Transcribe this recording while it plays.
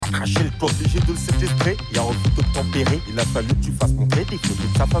cracher le toit. Obligé de le séquestrer, il a envie de tempérer. Il a fallu que tu fasses montrer des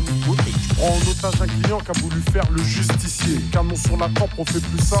photos de sa famille beauté. Je prends en otage un client qui a voulu faire le justicier. Canon sur la tempe, on fait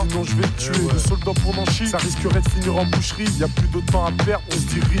plus ça, sinon je vais le tuer. Le soldat pour Nanchi, ça risquerait de finir en boucherie. Y a plus de temps à perdre, on se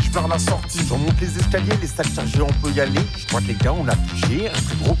dirige vers la sortie. J'en monte les escaliers, les sacs chargés, on peut y aller. Je crois que les gars, on a touché un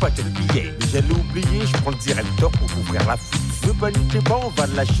très gros paquet de billets. Mais j'allais oublier, je prends le directeur pour ouvrir la fuite. Ne paniquez pas, on va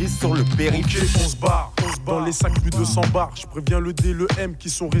le lâcher sur le périph'. Ok, on se barre. Dans les sacs, plus de 100 bars. Je préviens le D, le M qui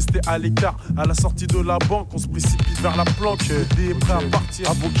sont restés à l'écart. À la sortie de la banque, on se précipite vers la planque. Le D est prêt à partir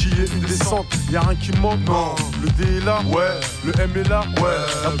avant qu'il y ait une descente. Y'a rien qui manque, non. Le D est là, ouais. Le M est là, ouais.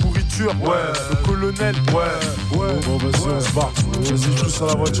 La pourriture, ouais. Le colonel, ouais. Bon, vas-y, on se barre. Vas-y, je suis à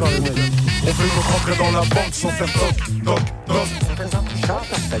la voiture, les mecs. On fait notre entrée dans la banque sans faire toc, toc, toc.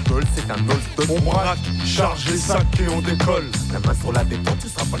 Ta gueule, c'est un all-stop. On braque, charge les sacs et on décolle. La main sur la détente, tu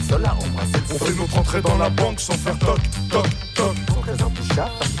seras pas le seul à embrasser le sol. On fait notre entrée dans la banque sans faire toc, toc, toc. Très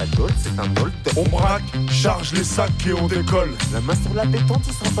intouchable, ta gueule, c'est un all-stop. On braque, charge les sacs et on décolle. La main sur la détente,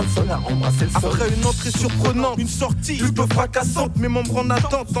 tu seras pas le seul à embrasser le sol. Après une entrée surprenante, une sortie plutôt fracassante, mes membres en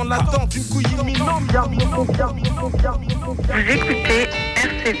attente, dans l'attente d'une couille imminente. Vous écoutez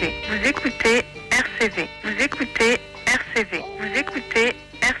RCV, vous écoutez RCV, vous écoutez RCV, vous écoutez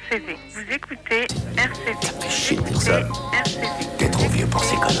RCV, vous écoutez RCV. Ça fait chier de dire ça. T'es trop vieux pour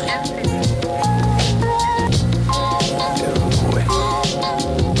ces conneries. Ouais.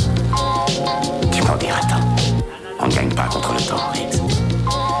 Tu peux en dire, attends. On ne gagne pas contre le temps, Ritz.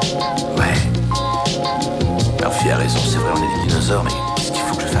 Ouais. Murphy a raison, c'est vrai, on est des dinosaures, mais qu'est-ce qu'il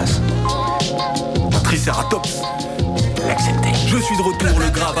faut que je fasse? Un tricératops. L'accepter. Je suis de retour,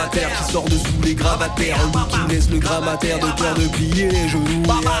 le gravataire qui sort de sous les gravataires. Un bout qui laisse le gravataire de peur de plier les genoux. Et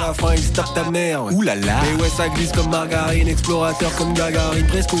à la fin il se tape ta mère. Ouais. Oulala. Et ouais, ça glisse comme margarine, explorateur comme Gagarine,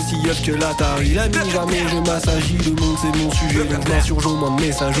 presque aussi œuf que l'Atari. La nuit jamais je m'assagis, le monde c'est mon sujet. Donc je m'insurge au moins de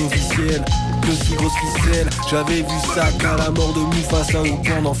messages officiels. De si grosse ficelle, j'avais vu ça qu'à la mort de Mufasa au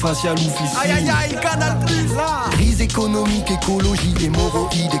pendant facial officiel. Aïe aïe aïe, Canal Plus là. Crise économique, écologie,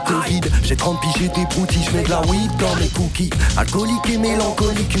 hémorroïdes et Covid. J'ai 30 piges et des broutilles, j'mets de la weed dans mes cookies. Alcoolique et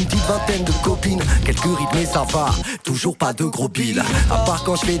mélancolique, une petite vingtaine de copines. Quelques rythmes et ça va, toujours pas de gros billes. À part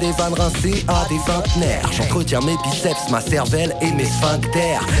quand je fais des vannes rincées à des vingtenaires. J'entretiens mes biceps, ma cervelle et mes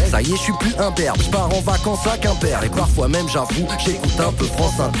sphincters. Ça y est, je suis plus imberbe, je pars en vacances à Quimper. Et parfois même j'avoue, j'écoute un peu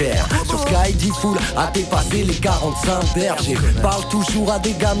France Inter. Sur Sky D-Full a dépassé les 45 bergers. Parle toujours à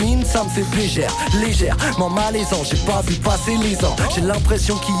des gamines, ça me fait légère, légèrement malaisant. J'ai pas vu passer les ans. J'ai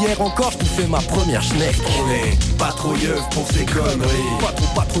l'impression qu'hier encore je bouffais ma première schneck. On est pas trop yeuf pour ces conneries.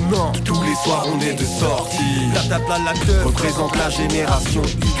 Pas trop non. Tous les soirs on est de sortie. La teuf représente la génération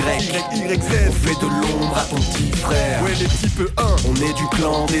YZ. On fait de l'ombre à ton petit frère. Ouais, les types 1. On est du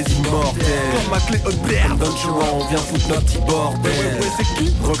clan des immortels. Comme ma clé Hotbert. Comme Don Juan, on vient foutre notre petit bordel. Ouais, c'est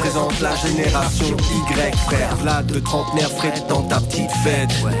qui? Représente la génération Y, frère. Vlad de trentenaire frais dans ta petite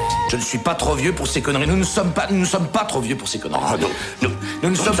fête. Ouais. Je ne suis pas trop vieux pour ces conneries. Nous ne sommes pas trop vieux pour ces conneries. Oh, non. Nous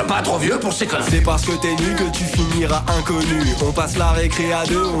ne sommes pas trop vieux pour ces conneries. C'est parce que t'es nu que tu finiras inconnu. On passe la récré à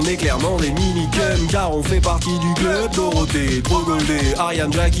deux, on est clairement des mini-cums. Car on fait partie du club Dorothée, trop goldé.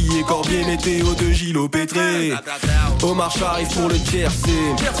 Ariane, Jackie et Corbier, météo de Gilo Pétré. Omar arrive pour le tiercé.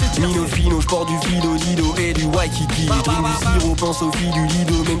 Mino fino, j'porte du filo Lido et du Waikiki. Drink du sirop, pense aux filles du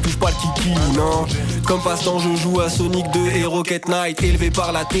Lido, même touche pas le kiki, non. Comme passe-temps, je joue à Sonic 2 et Rocket Knight. Élevé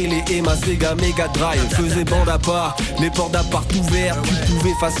par la télé et ma Sega Mega Drive. Faisais bande à part, les portes d'appart ouvertes. Tu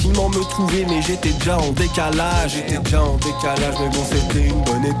pouvais facilement me trouver, mais j'étais déjà en décalage. Mais bon, c'était une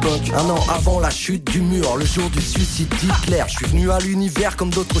bonne époque. Un an avant la chute du mur, le jour du suicide d'Hitler. Je suis venu à l'univers comme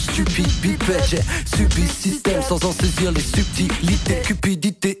d'autres stupides bipèdes. J'ai subi ce système sans en saisir les subtilités.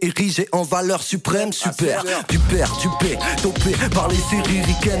 Cupidité érigée en valeur suprême. Super, du père, du P, dopé par les séries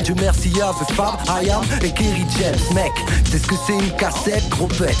ricaines. Dieu merci à The Fab, I Am et Kerry James. Mec, c'est ce que c'est une cassette, gros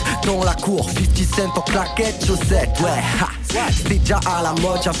bête. Dans la cour, 50 cents en claquettes, chaussettes. Ouais, ha. C'était déjà à la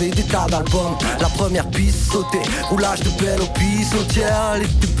mode, j'avais des tas d'albums. La première piste sautée, roulage de belle au pissotière. Elle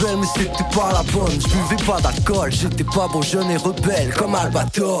était belle mais c'était pas la bonne. Je buvais pas d'alcool, j'étais pas beau, jeune et rebelle comme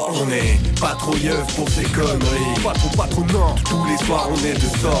Albator. On est pas trop yeuf pour ces conneries. Pas trop non. Tous les soirs on est de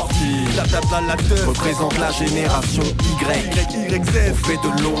sortie. La teuf représente la génération YZ. On fait de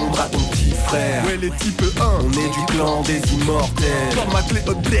l'ombre à ton petit frère. Ouais, les types 1. On est du clan des immortels. Comme ma clé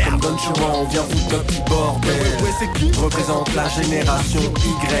Hotbert. Comme Don Juan, on vient foutre notre petit bordel. Ouais, c'est qui? Représente la génération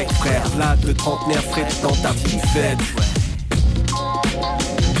Y, frère. Vlad le trentenaire frais dans ta petite fête.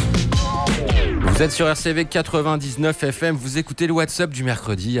 Vous Vous êtes sur RCV 99 FM, vous écoutez le WhatsApp du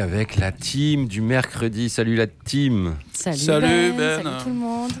mercredi avec la team du mercredi. Salut la team. Salut Ben. Salut tout le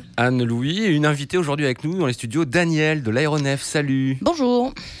monde. Anne-Louis et une invitée aujourd'hui avec nous dans les studios, Danièle de l'aéronef. Salut.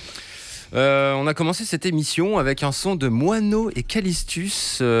 Bonjour. On a commencé cette émission avec un son de Moineau et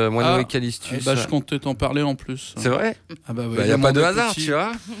Calistus. Et Calistus. Je comptais t'en parler en plus. C'est vrai ? Ah bah, il n'y a pas de hasard, tu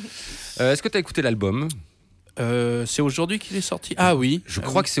vois. Est-ce que tu as écouté l'album ? C'est aujourd'hui qu'il est sorti. Ah oui. Je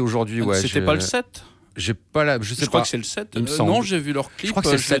crois que c'est aujourd'hui, ouais. C'était pas le 7 ? Je crois que c'est le 7. Non, j'ai vu leur clip. Je crois que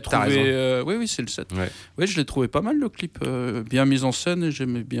c'est le 7, t'as raison. Oui, c'est le 7. Ouais. Oui, je l'ai trouvé pas mal le clip, bien mis en scène, et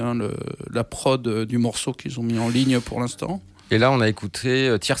j'aimais bien la prod du morceau qu'ils ont mis en ligne pour l'instant. Et là, on a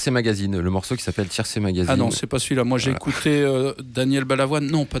écouté Tiercé Magazine, le morceau qui s'appelle Tiercé Magazine. Ah non, c'est pas celui-là. Moi, j'ai écouté Daniel Balavoine.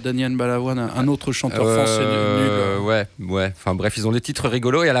 Non, pas Daniel Balavoine, un autre chanteur français nul. Ouais. Enfin bref, ils ont des titres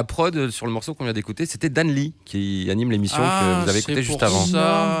rigolos. Et à la prod, sur le morceau qu'on vient d'écouter, c'était Dan Lee qui anime l'émission que vous avez écouté juste avant.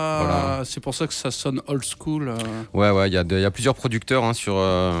 Voilà. C'est pour ça que ça sonne old school. Ouais, il y a plusieurs producteurs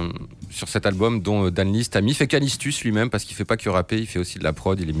sur cet album, dont Dan Lee, Stamif et Calistus lui-même, parce qu'il fait pas que rapper, il fait aussi de la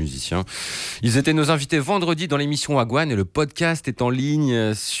prod, il est musicien. Ils étaient nos invités vendredi dans l'émission Wagwan, et le podcast est en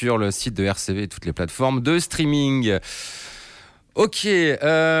ligne sur le site de RCV et toutes les plateformes de streaming. Ok,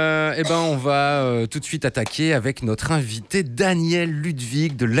 on va tout de suite attaquer avec notre invité Danièle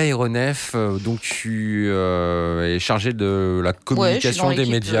Ludwig de l'aéronef. Donc tu es chargé de la communication des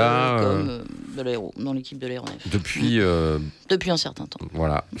médias. De l'aéro, dans l'équipe de l'aéronef. Depuis un certain temps.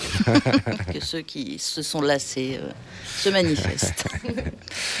 Voilà. Que ceux qui se sont lassés se manifestent.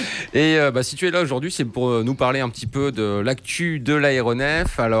 Et si tu es là aujourd'hui, c'est pour nous parler un petit peu de l'actu de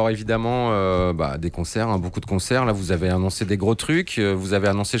l'aéronef. Alors évidemment, des concerts, beaucoup de concerts. Là, vous avez annoncé des gros trucs. Vous avez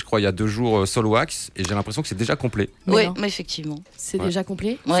annoncé, je crois, il y a 2 jours, Solo Wax. Et j'ai l'impression que c'est déjà complet. Oui, mais effectivement. C'est déjà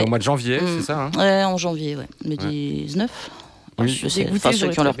complet. C'est au mois de janvier, c'est ça Oui, en janvier, le 19. Oui. Je sais, ceux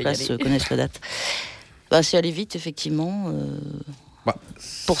qui ont leur place connaissent la date. C'est aller vite, effectivement.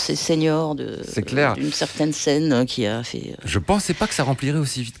 Pour ces seniors d'une certaine scène qui a fait... Je pensais pas que ça remplirait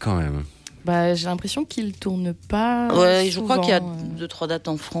aussi vite quand même. J'ai l'impression qu'ils ne tournent pas je crois qu'il y a 2-3 dates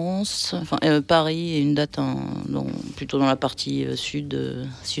en France, Paris, et une date plutôt dans la partie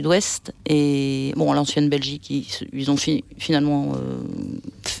sud-ouest. Et l'ancienne Belgique, ils ont finalement...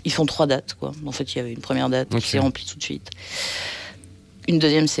 ils font 3 dates, quoi. En fait, il y avait une première date qui s'est remplie tout de suite. Une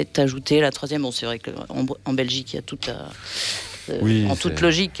deuxième s'est ajoutée, la troisième, c'est vrai qu'en Belgique, il y a toute toute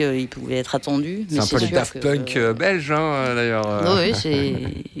logique, il pouvait être attendu. C'est un peu le Daft Punk belge, d'ailleurs. Oui,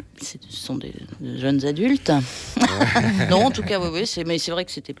 ce sont des jeunes adultes. Non, en tout cas, mais c'est vrai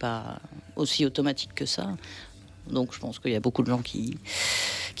que c'était pas aussi automatique que ça. Donc je pense qu'il y a beaucoup de gens qui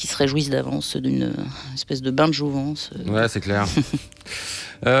se réjouissent d'avance d'une espèce de bain de jouvence. Ouais, c'est clair.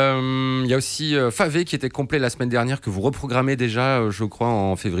 Il y a aussi Favé qui était complet la semaine dernière, que vous reprogrammez déjà, je crois,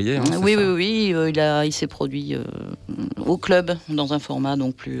 en février. Oui, il s'est produit au club, dans un format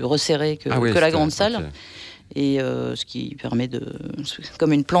donc plus resserré que la grande salle. Okay. Et ce qui permet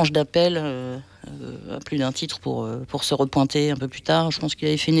comme une planche d'appel à plus d'un titre pour se repointer un peu plus tard. Je pense qu'il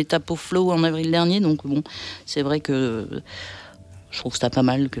avait fait une étape au Flow en avril dernier, donc c'est vrai que je trouve que c'est pas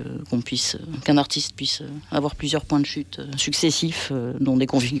mal qu'un artiste puisse avoir plusieurs points de chute successifs dans des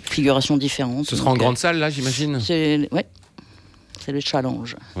configurations différentes. Ce sera en grande salle, là, j'imagine. C'est le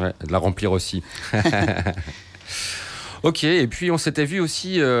challenge. Ouais, de la remplir aussi. Ok, et puis on s'était vu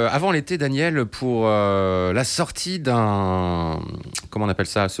aussi avant l'été, Danièle, pour la sortie d'un... Comment on appelle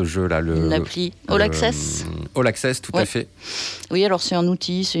ça, ce jeu-là, une appli, All Access. All Access, tout à fait. Oui, alors c'est un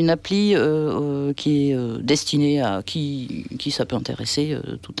outil, c'est une appli qui est destinée à qui ça peut intéresser.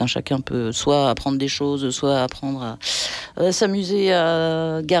 Tout un chacun peut soit apprendre des choses, soit apprendre à s'amuser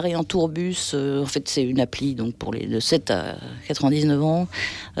à garer un tourbus. En fait, c'est une appli donc pour les de 7 à 99 ans.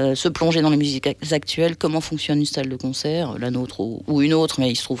 Se plonger dans les musiques actuelles, comment fonctionne une salle de concert, la nôtre ou une autre, mais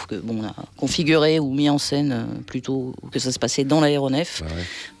il se trouve que on a configuré ou mis en scène plutôt que ça se passait dans l'aéronef.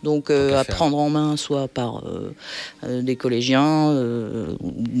 Donc à prendre en main soit par des collégiens,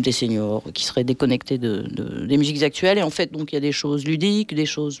 des seniors qui seraient déconnectés des musiques actuelles. Et en fait, donc il y a des choses ludiques, des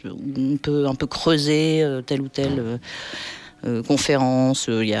choses où on peut un peu creuser telle ou telle conférence,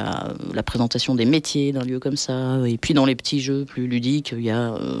 il y a la présentation des métiers d'un lieu comme ça, et puis dans les petits jeux plus ludiques, il y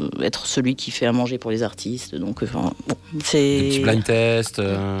a être celui qui fait à manger pour les artistes. Donc, c'est des petits blind tests.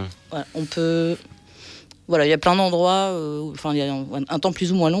 On peut. Voilà, il y a plein d'endroits. Il y a un temps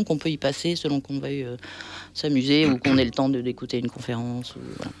plus ou moins long qu'on peut y passer selon qu'on veuille s'amuser ou qu'on ait le temps d'écouter une conférence.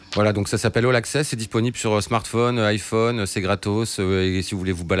 Voilà, donc ça s'appelle All Access, c'est disponible sur smartphone, iPhone, c'est gratos. Et si vous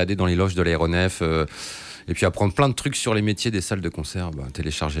voulez vous balader dans les loges de l'aéronef. Et puis apprendre plein de trucs sur les métiers des salles de concert,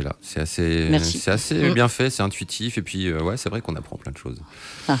 téléchargez-la. C'est assez bien fait, c'est intuitif. Et puis, c'est vrai qu'on apprend plein de choses.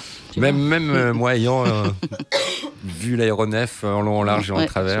 Même moi, ayant vu l'aéronef en long, en large et en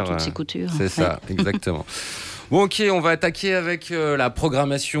travers. Sur toutes ses coutures. C'est ça, exactement. Bon, ok, on va attaquer avec la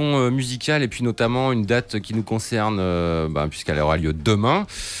programmation musicale et puis notamment une date qui nous concerne, puisqu'elle aura lieu demain.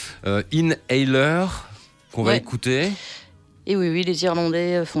 Inhaler, qu'on va écouter. Et oui, les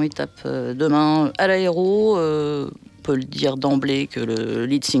Irlandais font étape demain à l'Aéro. On peut le dire d'emblée que le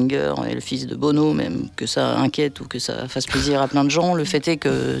lead singer est le fils de Bono, même que ça inquiète ou que ça fasse plaisir à plein de gens. Le fait est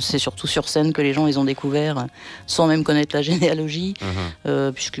que c'est surtout sur scène que les gens ils ont découvert, sans même connaître la généalogie,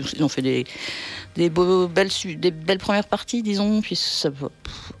 puisqu'ils ont fait des belles premières parties, disons, puis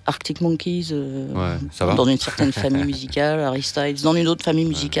Arctic Monkeys, ça va. dans une certaine famille musicale, Harry Styles dans une autre famille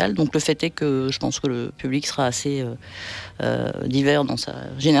musicale. Donc le fait est que je pense que le public sera assez divers dans sa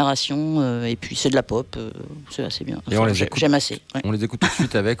génération, et puis c'est de la pop, c'est assez bien. Et j'aime assez. Ouais. On les écoute tout de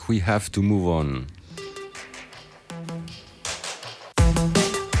suite avec We Have to Move On.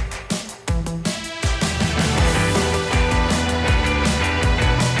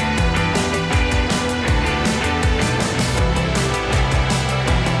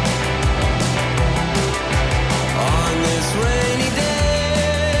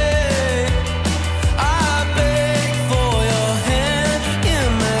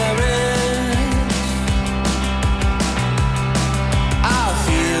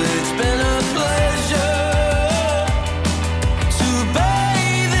 Pleasure.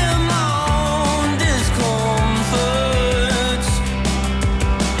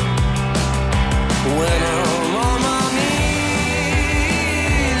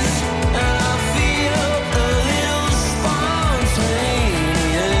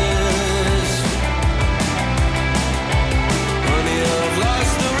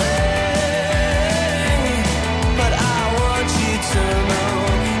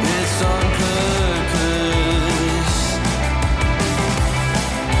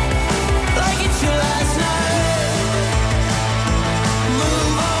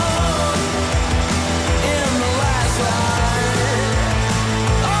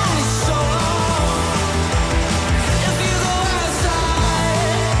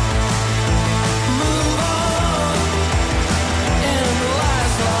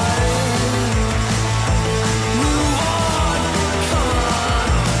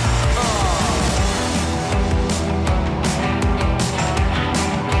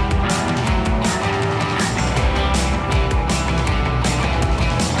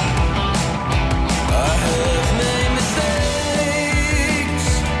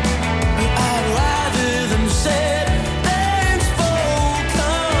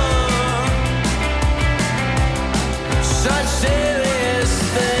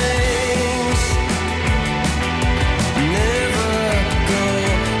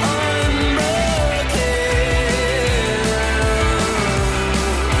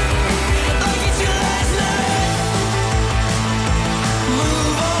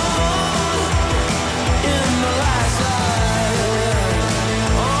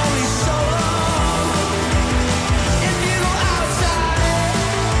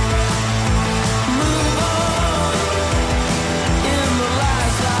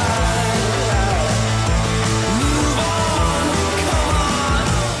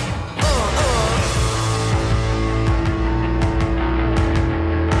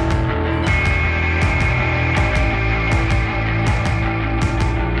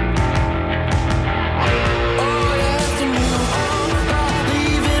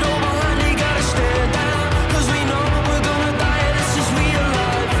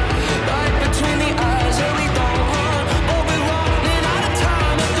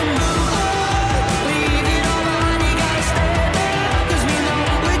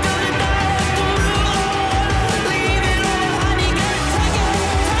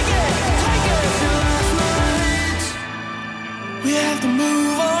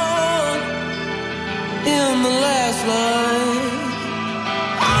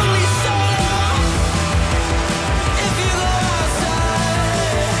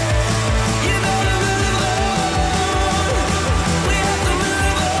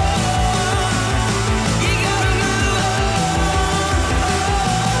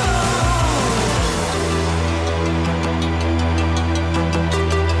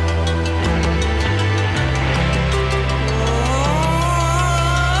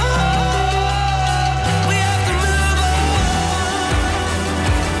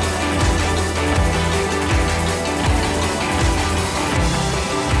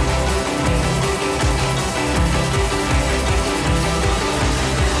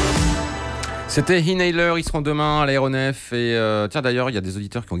 C'était Inhaler, ils seront demain à l'aéronef. Et tiens, d'ailleurs, il y a des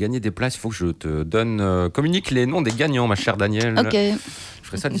auditeurs qui ont gagné des places. Il faut que je te communique les noms des gagnants, ma chère Danièle. Ok. Je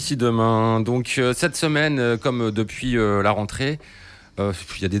ferai ça d'ici demain. Donc, cette semaine, comme depuis la rentrée,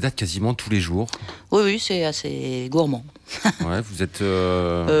 il y a des dates quasiment tous les jours. Oui, c'est assez gourmand. Ouais, vous êtes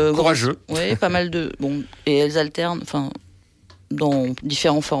courageux. Oui, pas mal de... Bon, et elles alternent, dans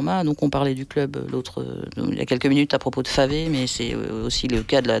différents formats. Donc on parlait du club il y a quelques minutes à propos de Favé, mais c'est aussi le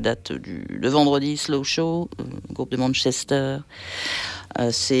cas de la date de vendredi, Slow Show, groupe de Manchester.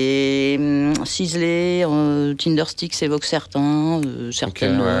 C'est Ciselé, Tindersticks évoque certaines. Okay,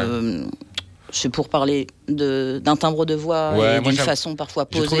 ouais. C'est pour parler d'un timbre de voix et d'une façon parfois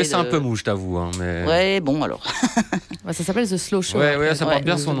posée. J'ai trouvé ça un peu mou, je t'avoue. Mais... Ouais, bon alors. Ça s'appelle The Slow Show. Ouais, ça porte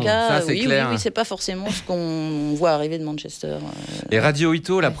bien son nom. Ça, c'est clair. Oui, c'est pas forcément ce qu'on voit arriver de Manchester. Et Radio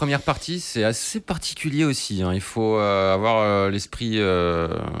Ito, la première partie, c'est assez particulier aussi. Il faut avoir l'esprit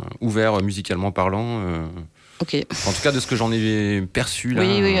ouvert musicalement parlant. Okay. En tout cas, de ce que j'en ai perçu là.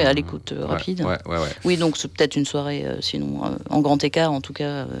 Oui, à l'écoute rapide. Ouais. Oui, donc c'est peut-être une soirée, sinon en grand écart, en tout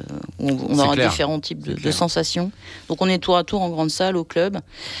cas, où on aura différents types de sensations. Donc on est tour à tour en grande salle, au club.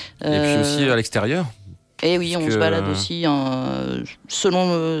 Et puis aussi à l'extérieur. Et oui, on se balade aussi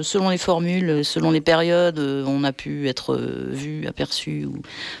selon les formules, selon les périodes. On a pu être vu, aperçu ou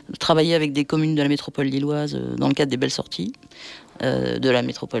travailler avec des communes de la métropole lilloise dans le cadre des belles sorties. De la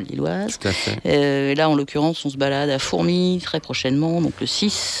métropole lilloise. Tout à fait. Et là, en l'occurrence, on se balade à Fourmi très prochainement, donc le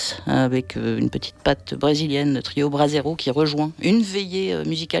 6, avec une petite patte brésilienne, le trio Brasero, qui rejoint une veillée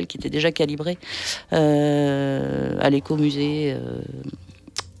musicale qui était déjà calibrée à l'écomusée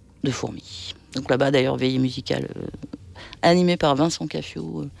de Fourmi. Donc là-bas, d'ailleurs, veillée musicale animée par Vincent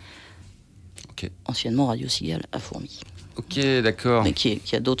Caffio, anciennement Radio Cigale à Fourmi. Ok, d'accord. Mais qui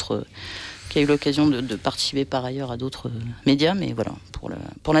a eu l'occasion de participer par ailleurs à d'autres médias, mais voilà,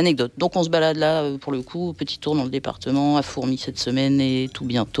 pour l'anecdote. Donc on se balade là, pour le coup, petit tour dans le département, à Fourmi cette semaine, et tout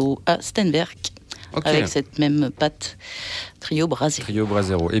bientôt à Stenberg, avec cette même patte, trio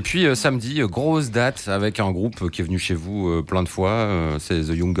Brasero. Et puis samedi, grosse date avec un groupe qui est venu chez vous plein de fois, c'est The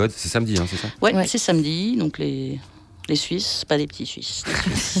Young Gods, c'est samedi, c'est ça ? Ouais, c'est samedi, donc les Suisses, pas des petits Suisses,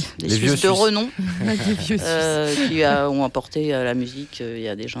 les Suisses de renom, qui ont apporté à la musique, il y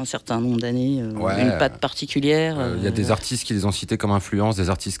a déjà un certain nombre d'années, une patte particulière. Il y a des artistes qui les ont cités comme influence, des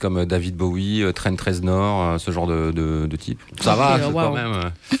artistes comme David Bowie, Trent Reznor, ce genre de type. Ça va, quand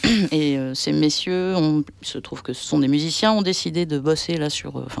même. Et ces messieurs, il se trouve que ce sont des musiciens, ont décidé de bosser là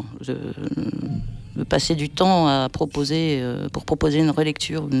de passer du temps à pour proposer une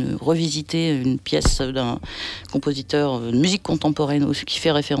relecture, revisiter une pièce d'un compositeur de musique contemporaine, qui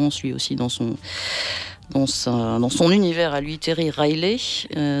fait référence lui aussi dans son univers à lui, Terry Riley.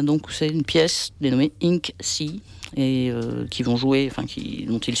 Donc c'est une pièce dénommée Ink Sea, et qui vont jouer,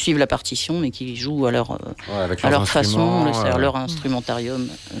 dont ils suivent la partition, mais qui jouent à leur façon, leur instrumentarium,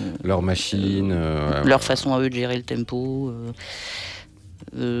 leur machine, leur façon à eux de gérer le tempo.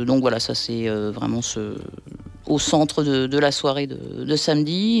 Donc voilà, ça c'est vraiment au centre de la soirée de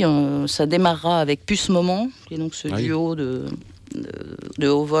samedi. Ça démarrera avec Puce Moment, qui est donc ce duo de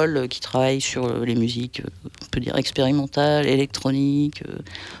haut vol qui travaille sur les musiques, on peut dire expérimentales, électroniques.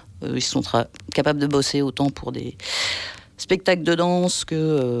 Ils sont capables de bosser autant pour des spectacles de danse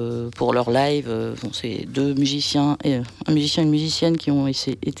que pour leur live. C'est deux musiciens, un musicien et une musicienne qui ont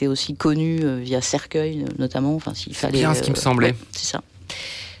été aussi connus via Cercueil notamment. C'est bien ce qui me semblait. C'est ça.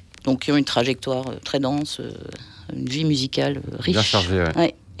 Donc, qui ont une trajectoire très dense, une vie musicale riche. Bien chargée,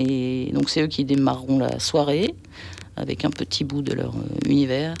 ouais. Et donc, c'est eux qui démarreront la soirée avec un petit bout de leur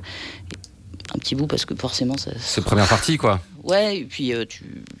univers. Un petit bout parce que forcément, c'est première partie, quoi. Ouais, et puis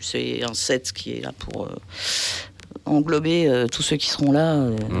c'est un set qui est là pour englober tous ceux qui seront là.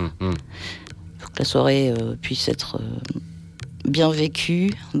 Faut que la soirée puisse être bien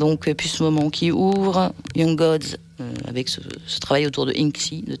vécue. Donc, puis ce moment qui ouvre, Young Gods, avec ce travail autour de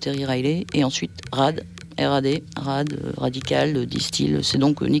Inksy de Terry Riley, et ensuite RAD, Radical, Distill, c'est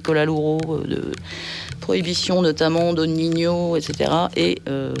donc Nicolas Louraud de Prohibition notamment, Don Nino, etc., et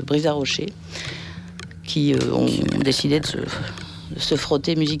Brisa Rocher, qui ont décidé de se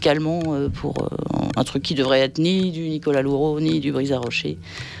frotter musicalement pour un truc qui devrait être ni du Nicolas Louraud, ni du Brisa Rocher,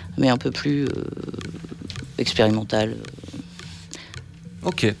 mais un peu plus expérimental.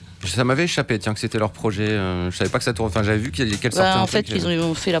 Ok. Ça m'avait échappé, que c'était leur projet. Je savais pas que ça tournait. J'avais vu qu'elle sortait. En fait, ils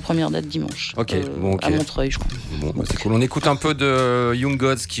ont fait la première date dimanche. À Montreuil, je crois. Bon, c'est cool. On écoute un peu de Young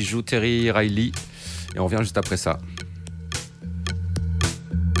Gods qui joue Terry Riley, et on revient juste après ça.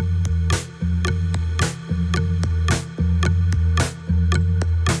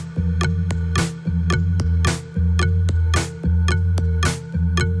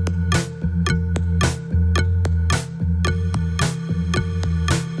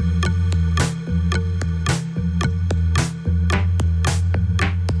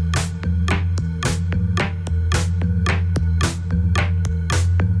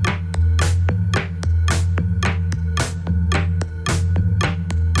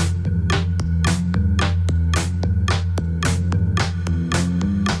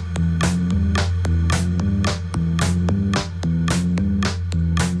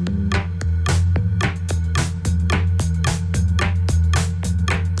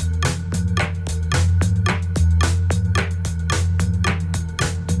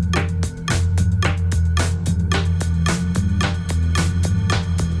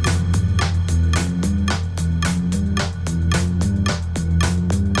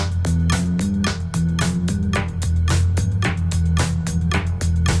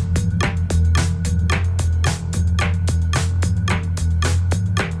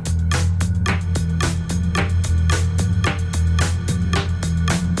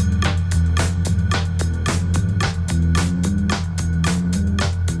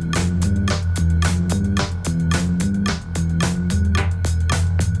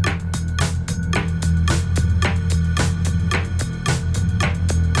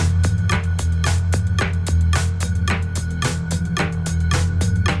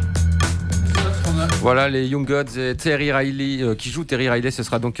 Voilà, les Young Gods et Terry Riley, qui joue Terry Riley, ce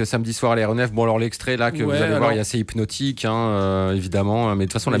sera donc samedi soir à l'aéronef. Bon, alors l'extrait là que vous allez voir, il est assez hypnotique, évidemment, mais de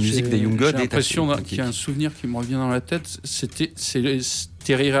toute façon, la musique des Young Gods est assez l'impression qu'il y a un souvenir qui me revient dans la tête.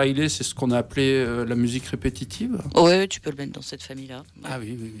 Terry Riley, c'est ce qu'on a appelé la musique répétitive. Ouais, tu peux le mettre dans cette famille-là. Ah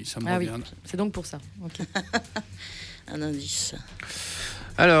oui, ça me revient. Oui. C'est donc pour ça. Okay. Un indice.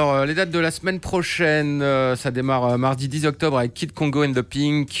 Alors, les dates de la semaine prochaine, ça démarre mardi 10 octobre avec Kid Congo and the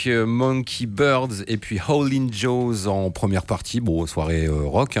Pink, Monkey Birds et puis Howlin' Joe's en première partie. Bon, soirée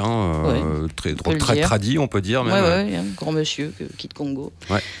rock, très tradi, on peut dire. Même. Ouais, un grand monsieur, Kid Congo.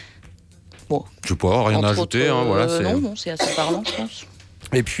 Ouais. Bon. Je sais pas, rien à ajouter. Non, c'est assez parlant, je pense.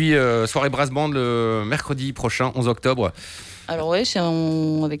 Et puis, soirée brass band le mercredi prochain, 11 octobre. Alors ouais, c'est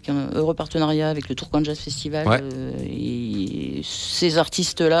avec un heureux partenariat avec le Tourcoing Jazz Festival. Ouais. Et ces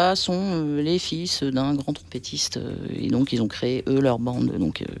artistes-là sont les fils d'un grand trompettiste. Et donc ils ont créé eux leur bande,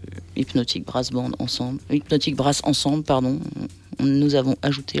 donc Hypnotic Brass Ensemble, pardon. Nous avons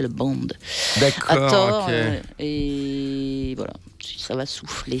ajouté le band. D'accord. À tort. Okay. Et voilà, ça va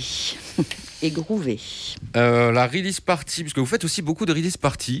souffler et groover. La release party, parce que vous faites aussi beaucoup de release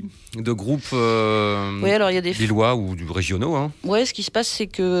party de groupes alors il y a des lillois ou régionaux. Ouais, ce qui se passe, c'est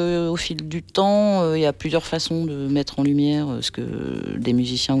que au fil du temps, il y a plusieurs façons de mettre en lumière ce que des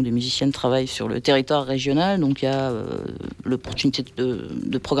musiciens ou des musiciennes travaillent sur le territoire régional. Donc il y a l'opportunité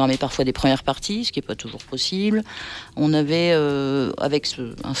de programmer parfois des premières parties, ce qui n'est pas toujours possible. On avait avec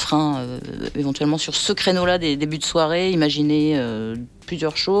un frein éventuellement sur ce créneau-là des débuts de soirée, imaginer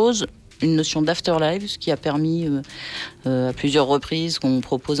plusieurs choses. Une notion d'afterlife, ce qui a permis à plusieurs reprises qu'on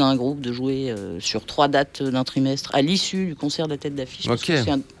propose à un groupe de jouer sur 3 dates d'un trimestre à l'issue du concert de la tête d'affiche. Parce que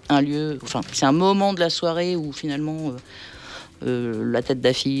c'est un lieu, c'est un moment de la soirée où finalement la tête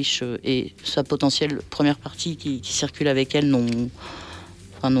d'affiche et sa potentielle première partie qui circule avec elle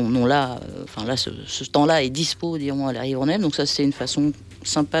ce temps-là est dispo, dirons, à l'aéronef. Donc ça, c'est une façon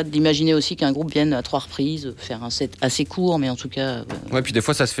sympa d'imaginer aussi qu'un groupe vienne à 3 reprises, faire un set assez court, mais en tout cas... Ouais, puis des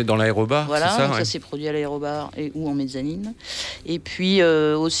fois, ça se fait dans l'aérobar, voilà, c'est ça, ça s'est produit à l'aérobar ou en mezzanine. Et puis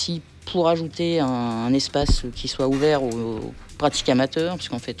aussi, pour ajouter un espace qui soit ouvert aux pratiques amateurs,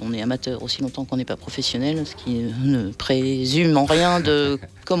 puisqu'en fait, on est amateur aussi longtemps qu'on n'est pas professionnel, ce qui ne présume en rien de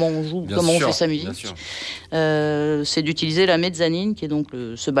comment on joue, on fait sa musique. C'est d'utiliser la mezzanine, qui est donc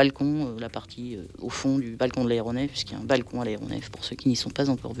ce balcon, la partie au fond du balcon de l'aéronef, puisqu'il y a un balcon à l'aéronef, pour ceux qui n'y sont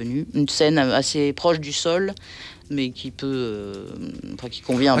pas encore venus. Une scène assez proche du sol, mais qui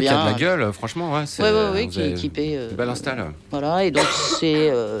convient bien. Qui a de la gueule, franchement. Ouais, qui est équipé. Belle install. Voilà, et donc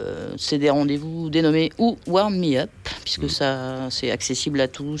c'est des rendez-vous dénommés ou Warm Me Up, puisque ça c'est accessible à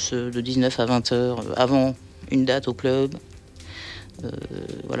tous de 19 à 20 heures avant une date au club.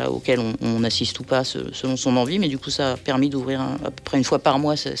 Auquel on assiste ou pas selon son envie, mais du coup ça a permis d'ouvrir à peu près une fois par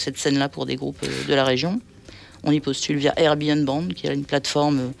mois cette scène-là pour des groupes de la région. On y postule via Airbnb Band, qui est une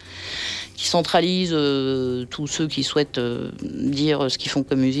plateforme qui centralise tous ceux qui souhaitent dire ce qu'ils font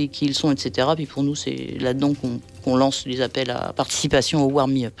comme musique, qui ils sont, etc. Puis pour nous, c'est là-dedans qu'on lance les appels à participation au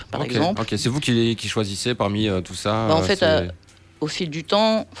Warm Me Up, par exemple. Ok, c'est vous qui choisissez parmi tout ça. En fait, au fil du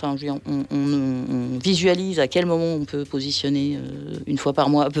temps, on visualise à quel moment on peut positionner une fois par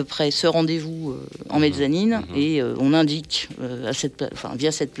mois à peu près ce rendez-vous en mezzanine, et on indique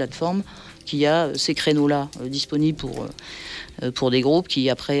via cette plateforme qu'il y a ces créneaux-là disponibles pour des groupes qui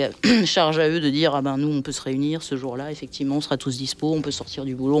après chargent à eux de dire nous on peut se réunir ce jour-là, effectivement on sera tous dispo, on peut sortir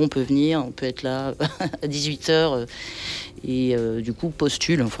du boulot, on peut venir, on peut être là à 18h et du coup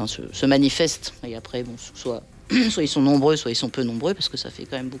postule, se manifeste, et après soit ils sont nombreux, soit ils sont peu nombreux, parce que ça fait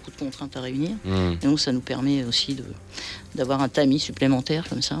quand même beaucoup de contraintes à réunir. Et donc ça nous permet aussi d'avoir un tamis supplémentaire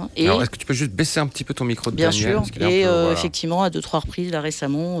comme ça. Et alors, est-ce que tu peux juste baisser un petit peu ton micro de Bien Danièle, sûr. Et effectivement, à 2-3 reprises, là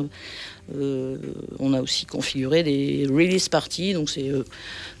récemment, on a aussi configuré des release parties. Donc c'est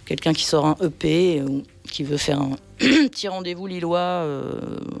quelqu'un qui sort un EP, qui veut faire un petit rendez-vous lillois,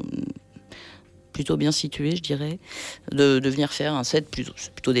 plutôt bien situé, je dirais, de venir faire un set,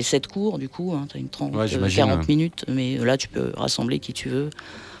 plutôt des sets courts, du coup, tu as une 40 minutes, mais là, tu peux rassembler qui tu veux.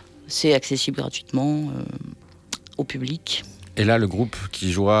 C'est accessible gratuitement au public. Et là, le groupe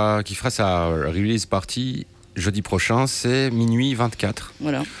qui fera sa release party jeudi prochain, c'est minuit 24.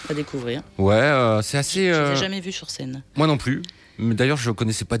 Voilà, à découvrir. Ouais, c'est assez... Je ne l'ai jamais vu sur scène. Moi non plus. Mais d'ailleurs, je ne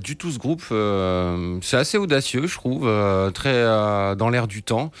connaissais pas du tout ce groupe. C'est assez audacieux, je trouve, très dans l'air du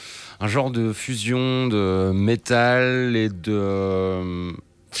temps. Un genre de fusion de métal et de...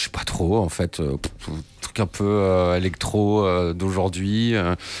 je sais pas trop, en fait. Truc un peu électro d'aujourd'hui,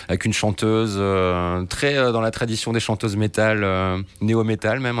 avec une chanteuse très dans la tradition des chanteuses métal,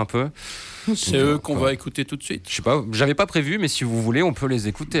 néo-métal même un peu. C'est eux qu'on va écouter tout de suite. Je sais pas, j'avais pas prévu, mais si vous voulez, on peut les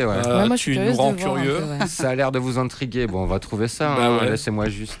écouter. Ouais. Moi, Tu nous rends curieux. Ça a l'air de vous intriguer. Bon, on va trouver ça. Ouais. Laissez-moi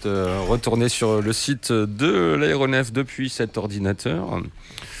juste retourner sur le site de l'aéronef depuis cet ordinateur.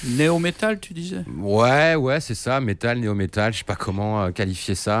 Néo-métal, tu disais? Ouais, c'est ça, métal, néo-métal, je sais pas comment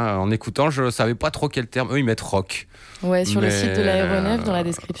qualifier ça. En écoutant, je savais pas trop quel terme. Eux, ils mettent rock. Ouais, sur le site de l'aéronef, dans la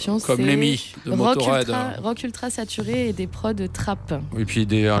description, comme c'est Lemmy de Motorhead. Rock ultra saturé et des prods trap. Et puis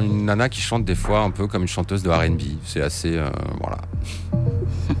une nana qui chante des fois un peu comme une chanteuse de R&B. C'est assez... voilà.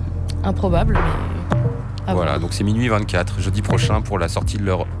 Improbable, mais... Voilà, donc c'est minuit 24, jeudi prochain, pour la sortie de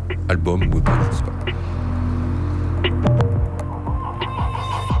leur album. Ou pas, je sais pas.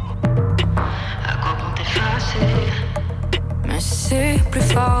 Mais c'est plus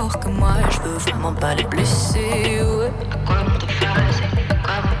fort que moi, je veux vraiment pas les blesser. Ouais. À quoi bon t'effacer?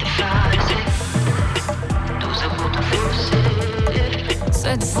 Tout ça pour te forcer.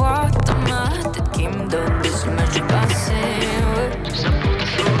 Cette voix dans ma tête qui me donne des images du passé. Ouais. Tout ça pour te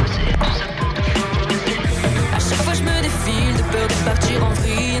forcer. À chaque fois je me défile de peur de partir en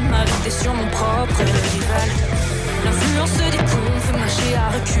vrille et de m'arrêter sur mon propre rival. L'influence des cons fait marcher à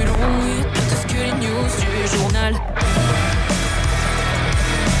reculons. Oui, tout ce que les news du journal.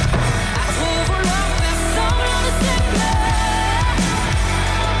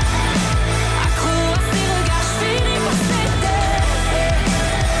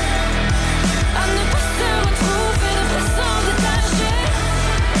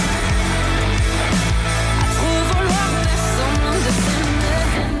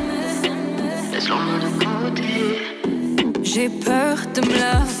 J'ai peur de me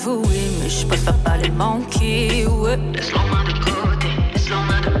l'avouer, mais je préfère pas les manquer. Ouais. Laisse-leur main de côté.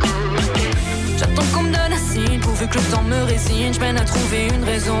 J'attends qu'on me donne un signe, pourvu que le temps me résigne. Je peine à trouver une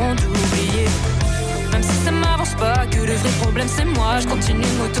raison d'oublier. Même si ça m'avance pas, que le vrai problème c'est moi, je continue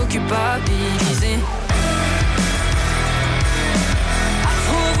de m'auto-culpabiliser. À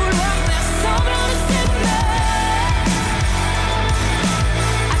trop vouloir faire semblant de s'aimer.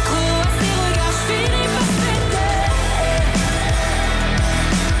 Accro à ces regards, je finis par céder.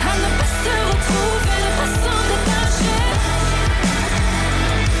 À ne pas se retrouver de façon détachée.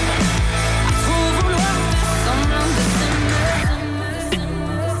 À trop vouloir faire semblant de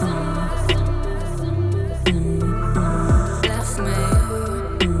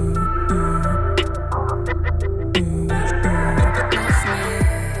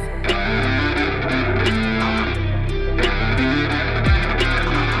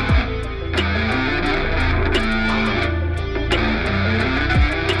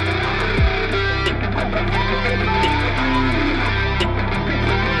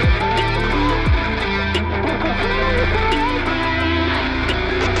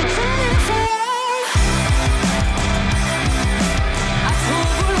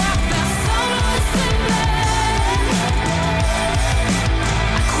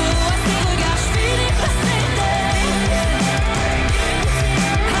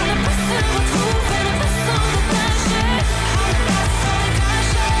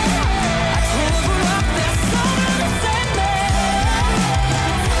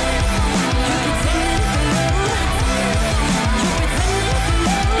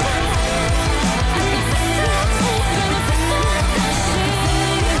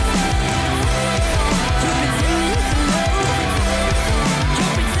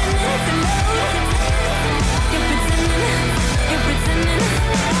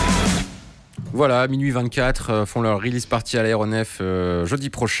Voilà, minuit 24, font leur release party à l'aéronef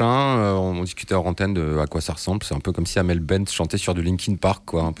jeudi prochain. On discutait hors antenne de à quoi ça ressemble. C'est un peu comme si Amel Bent chantait sur du Linkin Park,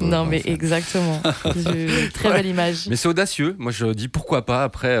 quoi. Un peu, non, mais exactement. Très belle image. Mais c'est audacieux. Moi, je dis pourquoi pas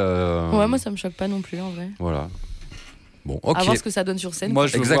après. Ouais, moi, ça me choque pas non plus, en vrai. Voilà. Bon, ok. À voir ce que ça donne sur scène. Moi,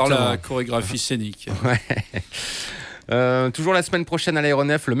 je veux voir la chorégraphie scénique. Ouais. Toujours la semaine prochaine à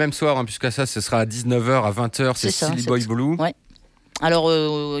l'aéronef, le même soir, hein, puisque ça, ce sera à 19h, à 20h, c'est Silly Boy Blue. Ouais. Alors,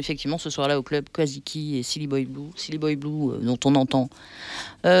 effectivement, ce soir-là, au club Kwaziki et Silly Boy Blue. Silly Boy Blue, dont on entend.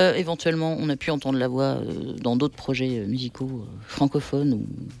 Éventuellement, on a pu entendre la voix dans d'autres projets musicaux francophones, ou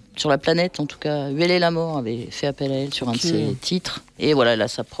sur la planète, en tout cas. Huel et la mort avait fait appel à elle sur un de ses titres. Et voilà, elle a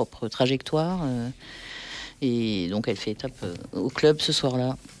sa propre trajectoire. Et donc, elle fait étape au club ce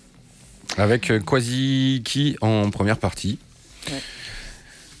soir-là. Avec Kwaziki en première partie. Ouais.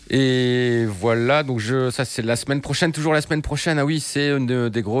 Et voilà, donc ça c'est la semaine prochaine, toujours la semaine prochaine. Ah oui, c'est une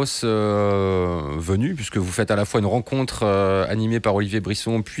des grosses venues, puisque vous faites à la fois une rencontre animée par Olivier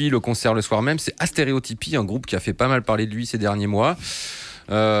Brisson, puis le concert le soir même. C'est Astéréotypie, un groupe qui a fait pas mal parler de lui ces derniers mois.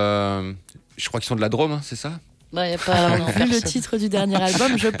 Je crois qu'ils sont de la Drôme, hein, c'est ça ? Bah, y a pas, non, vu le titre du dernier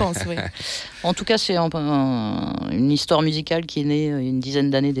album, je pense, oui. En tout cas, c'est une histoire musicale qui est née il y a une dizaine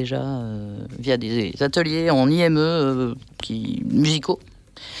d'années déjà, via des ateliers en IME musicaux.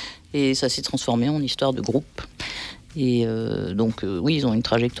 Et ça s'est transformé en histoire de groupe. Et donc, oui, ils ont une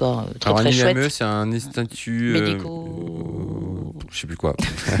trajectoire très, très chouette. IME, c'est un institut... je sais plus quoi.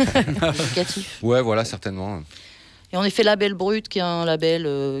 Éducatif. Ouais, voilà, certainement. Et en effet, Label Brut, qui est un label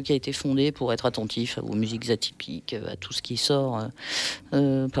qui a été fondé pour être attentif aux musiques atypiques, à tout ce qui sort,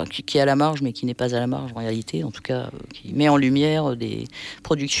 qui est à la marge, mais qui n'est pas à la marge en réalité, en tout cas, qui met en lumière des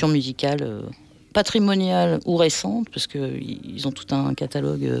productions musicales patrimoniales ou récentes, parce qu'ils ont tout un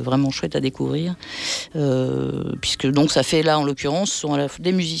catalogue vraiment chouette à découvrir, puisque donc ça fait là, en l'occurrence, ce sont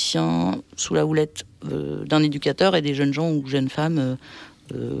des musiciens sous la houlette d'un éducateur et des jeunes gens ou jeunes femmes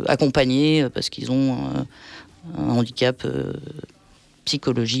accompagnés parce qu'ils ont... un handicap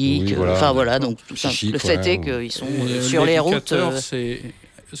psychologique, oui, voilà. Enfin voilà, donc tout psychique, le fait est qu'ils sont Et sur les routes.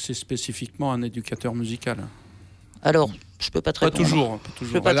 C'est spécifiquement un éducateur musical. Alors, je peux pas te répondre. Toujours. Je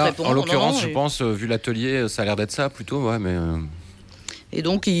peux pas te répondre. En l'occurrence, je pense, vu l'atelier, ça a l'air d'être ça plutôt, ouais, mais. Et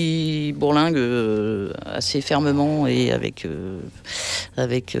donc, il bourlingue assez fermement et avec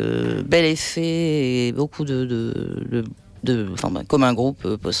bel effet et beaucoup comme un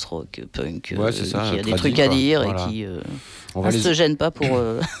groupe post-rock, punk, ouais, c'est ça, qui a des trucs à dire et qui ne se gêne pas pour...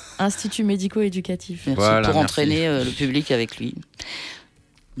 Institut médico-éducatif. Merci, voilà, pour entraîner le public avec lui.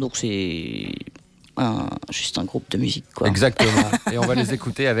 Donc c'est juste un groupe de musique, quoi. Exactement. Et on va les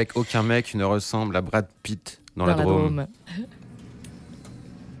écouter avec Aucun mec ne ressemble à Brad Pitt dans la Drôme.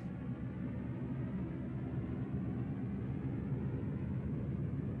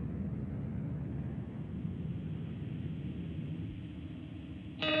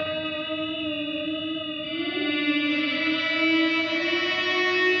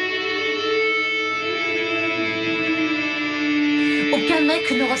 Aucun mec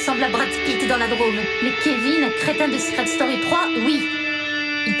ne ressemble à Brad Pitt dans la Drôme. Mais Kevin, crétin de Secret Story 3, oui.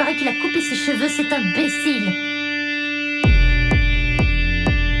 Il paraît qu'il a coupé ses cheveux, cet imbécile.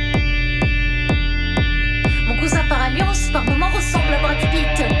 Mon cousin par alliance, par moments, ressemble à Brad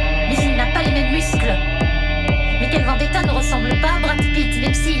Pitt. Mais il n'a pas les mêmes muscles. Michael Vendetta ne ressemble pas à Brad Pitt,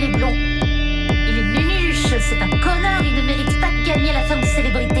 même s'il est blond. Il est nunuche, c'est un connard, il ne mérite pas de gagner la femme de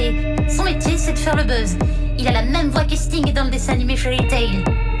célébrité. Son métier, c'est de faire le buzz. Il a la même voix que Sting dans le dessin animé Fairy Tail.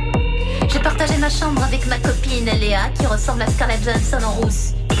 J'ai partagé ma chambre avec ma copine Léa, qui ressemble à Scarlett Johansson en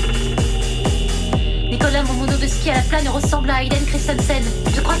rousse. Nicolas, mon mono de ski à la plane, ressemble à Hayden Christensen.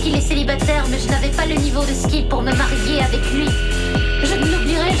 Je crois qu'il est célibataire, mais je n'avais pas le niveau de ski pour me marier avec lui. Je ne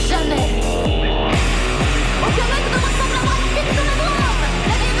l'oublierai jamais. Aucun mec ne ressemble à Brad Pitt dans la Drôme.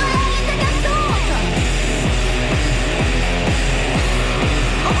 La vie réelle est agaçante.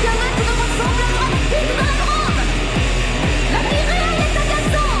 Aucun mec ne ressemble à Brad Pitt dans la Drôme. La vie réelle est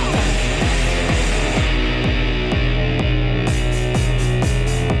agaçante.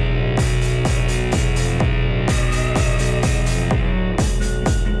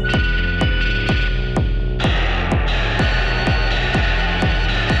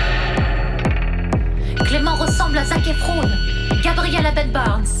 Clément ressemble à Zac Efron, Gabriel à Ben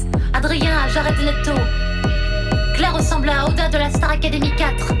Barnes, Adrien à Jared Leto, Claire ressemble à Oda de la Star Academy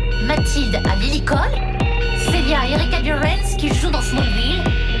 4, Mathilde à Lily Cole, Célia à Erika Durance qui joue dans Smallville,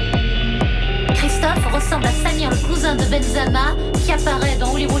 Christophe ressemble à Samir, le cousin de Benzema qui apparaît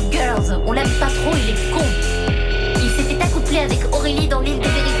dans Hollywood Girls. On l'aime pas trop, il est con. Il s'était accouplé avec Aurélie dans l'île des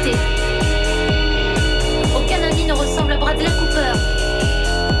vérités. Aucun ami ne ressemble à Bradley Cooper.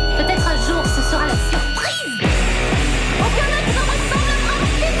 Peut-être un jour ce sera la surprise. Aucun mec ne ressemble à Brad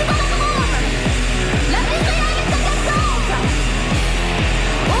Pitt dans la Drôme. La vie réelle est agaçante.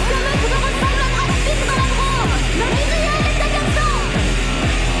 Aucun mec ne ressemble à Brad Pitt dans la Drôme. La vie réelle est agaçante.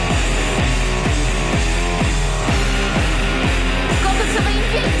 Quand je serai une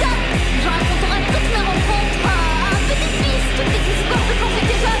vieille dame, je raconterai toutes mes rencontres à un petit-fils, toutes les histoires de quand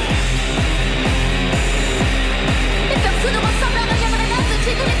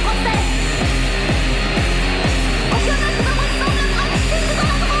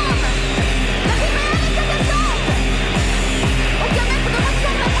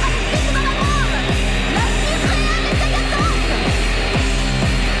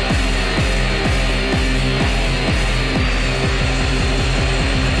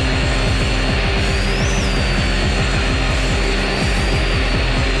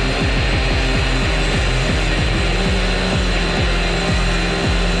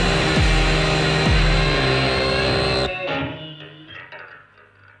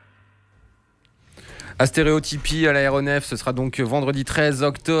À Stéréotypie, à l'aéronef, ce sera donc vendredi 13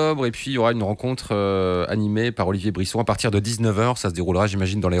 octobre. Et puis, il y aura une rencontre animée par Olivier Brisson à partir de 19h. Ça se déroulera,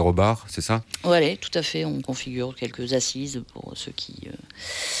 j'imagine, dans l'aérobar, c'est ça ? Oui, tout à fait. On configure quelques assises pour ceux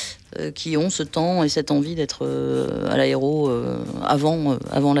qui ont ce temps et cette envie d'être à l'aéro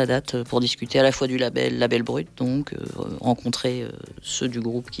avant la date pour discuter à la fois du label brut, donc rencontrer ceux du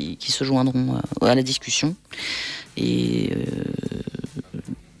groupe qui se joindront à la discussion. Et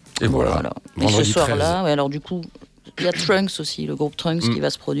voilà. Et ce soir-là, alors du coup, il y a Trunks aussi, le groupe Trunks qui va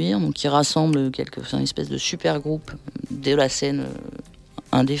se produire, donc qui rassemble une espèce de super groupe de la scène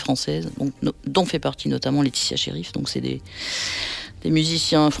indé française, donc, dont fait partie notamment Laetitia Sheriff. Donc c'est des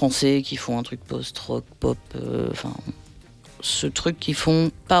musiciens français qui font un truc post-rock, pop, ce truc qu'ils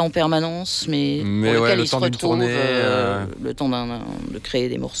font pas en permanence, mais pour lequel ils se retrouvent le temps de créer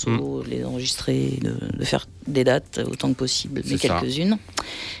des morceaux, de les enregistrer, de faire des dates autant que possible, mais quelques-unes.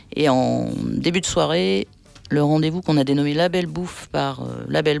 Et en début de soirée, le rendez-vous qu'on a dénommé Label Bouffe par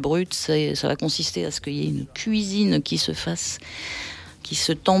Label Brut, ça va consister à ce qu'il y ait une cuisine qui se fasse, qui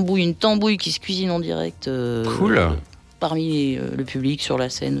se tambouille, une tambouille qui se cuisine en direct. Cool. Parmi le public sur la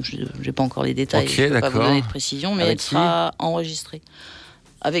scène, je n'ai pas encore les détails, je ne peux pas vous donner de précision, mais elle sera enregistrée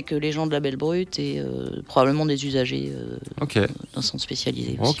avec les gens de Label Brut et probablement des usagers d'un centre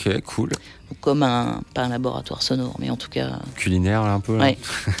spécialisé aussi. Ok, cool. Donc, comme pas un laboratoire sonore, mais en tout cas... Culinaire, là, un peu. Ouais.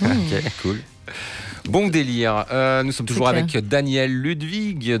 Ok, cool. Bon délire. Nous sommes toujours avec Danièle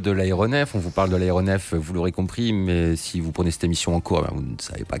Ludwig de l'aéronef. On vous parle de l'aéronef, vous l'aurez compris, mais si vous prenez cette émission en cours, vous ne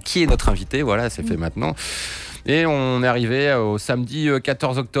savez pas qui est notre invité. Voilà, c'est fait maintenant. Et on est arrivé au samedi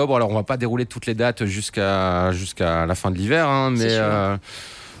 14 octobre. Alors, on ne va pas dérouler toutes les dates jusqu'à la fin de l'hiver, mais là,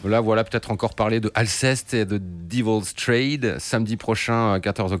 voilà, peut-être encore parler de Alceste et de Devil's Trade, samedi prochain,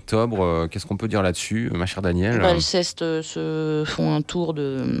 14 octobre. Qu'est-ce qu'on peut dire là-dessus, ma chère Danièle ? Alceste se font un tour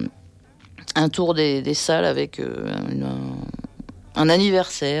des salles avec un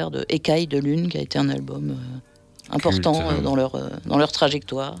anniversaire de Écailles de Lune, qui a été un album important dans leur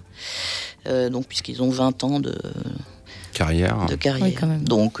trajectoire. Donc, puisqu'ils ont 20 ans de carrière. Oui, quand même.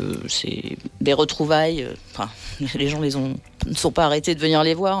 Donc, c'est des retrouvailles. Les gens ne sont pas arrêtés de venir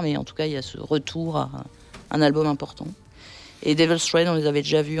les voir, mais en tout cas, il y a ce retour à un album important. Et Devil's Trade, on les avait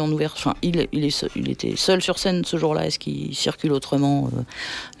déjà vus en ouverture. Il était seul sur scène ce jour-là. Est-ce qu'il circule autrement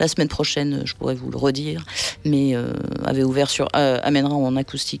la semaine prochaine, je pourrais vous le redire. Mais avait ouvert sur Amènera en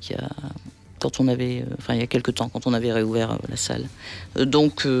acoustique il y a quelques temps, quand on avait réouvert la salle.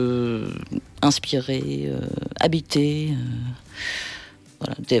 Donc, inspiré, habité...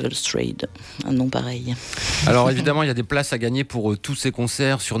 Voilà, Devil's Trade, un nom pareil. Alors évidemment, il y a des places à gagner pour tous ces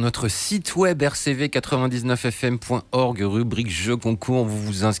concerts sur notre site web rcv99fm.org, rubrique jeux concours. Vous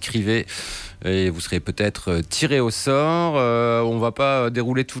vous inscrivez et vous serez peut-être tiré au sort. On va pas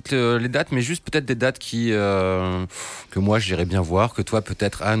dérouler toutes les dates, mais juste peut-être des dates que moi j'irais bien voir, que toi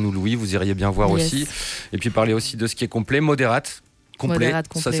peut-être Anne ou Louis vous iriez bien voir aussi. Et puis parler aussi de ce qui est complet, modérate. Complet,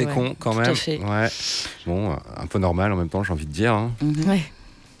 ça c'est con quand même. Ouais. Bon, un peu normal en même temps, j'ai envie de dire. Ouais.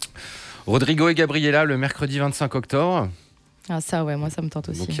 Rodrigo et Gabriela le mercredi 25 octobre. Ah ça ouais, moi ça me tente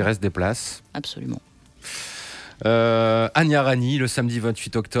aussi. Donc il reste des places. Absolument. Anya Rani le samedi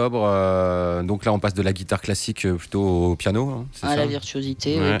 28 octobre. Donc là on passe de la guitare classique plutôt au piano. C'est ça, la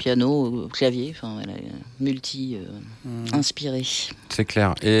virtuosité, au piano, au clavier. Elle est multi-inspirée. C'est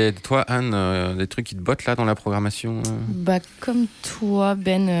clair. Et toi Anne, des trucs qui te bottent là dans la programmation Comme toi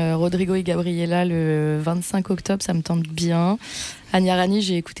Ben, Rodrigo et Gabriela le 25 octobre, ça me tente bien. Anya Rani,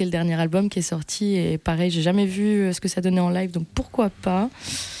 j'ai écouté le dernier album qui est sorti et pareil, j'ai jamais vu ce que ça donnait en live, donc pourquoi pas.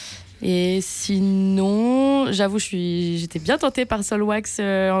 Et sinon, j'avoue, j'étais bien tentée par Solwax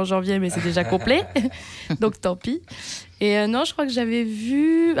en janvier, mais c'est déjà complet, donc tant pis. Et non, je crois que j'avais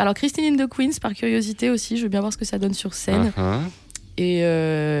vu... Alors, Christine in the Queens, par curiosité aussi, je veux bien voir ce que ça donne sur scène. Et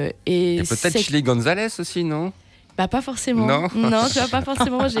peut-être Chili Gonzalez aussi, non ? Pas forcément. Non, tu vois, pas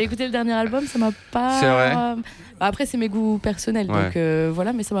forcément. J'ai écouté le dernier album, ça m'a pas... C'est vrai. Après, c'est mes goûts personnels, donc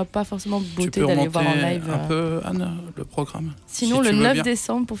voilà, mais ça m'a pas forcément botté d'aller voir en live. Un peu, Anne, le programme. Sinon, le 9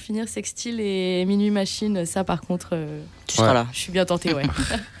 décembre, pour finir, Sextile et Minuit Machine, ça par contre, tu seras là. Je suis bien tentée, ouais.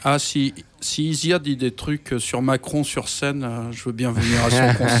 Si Isia dit des trucs sur Macron sur scène, je veux bien venir à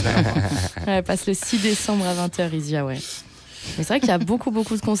son concert. Elle passe le 6 décembre à 20h, Isia, ouais. Mais c'est vrai qu'il y a beaucoup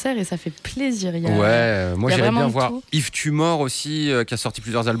de concerts et ça fait plaisir. Moi j'irais bien voir Yves Tumor aussi, qui a sorti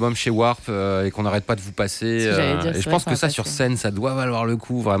plusieurs albums chez Warp et qu'on n'arrête pas de vous passer. Et je pense que ça sur scène, ça doit valoir le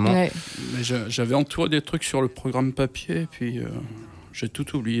coup vraiment. Ouais. Mais j'avais entouré des trucs sur le programme papier et puis J'ai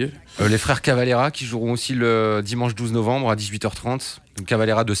tout oublié. Les frères Cavalera qui joueront aussi le dimanche 12 novembre à 18h30. Donc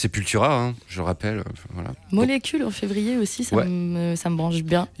Cavalera de Sepultura, hein, je rappelle. Voilà. Molécule en février aussi, ça me branche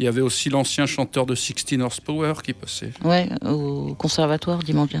bien. Il y avait aussi l'ancien chanteur de 16 Horsepower qui passait. Ouais, au conservatoire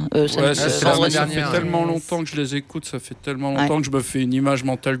dimanche. C'est la semaine dernière. Ça fait tellement longtemps que je les écoute, ça fait tellement longtemps que je me fais une image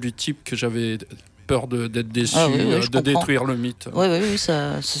mentale du type que j'avais peur d'être déçu, de détruire le mythe. Oui,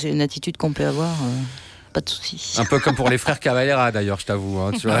 ça, c'est une attitude qu'on peut avoir. Pas de soucis. Un peu comme pour les frères Cavalera d'ailleurs, je t'avoue.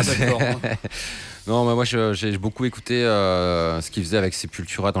 Hein, tu vois, d'accord. Non, mais moi j'ai beaucoup écouté ce qu'ils faisaient avec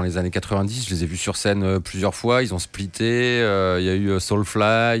Sepultura dans les années 90. Je les ai vus sur scène plusieurs fois. Ils ont splitté. Il y a eu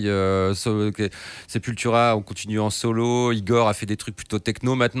Soulfly, Sepultura ont continué en solo. Igor a fait des trucs plutôt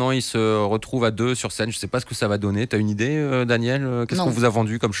techno. Maintenant, ils se retrouvent à deux sur scène. Je sais pas ce que ça va donner. T'as une idée, Daniel? Qu'est-ce qu'on vous a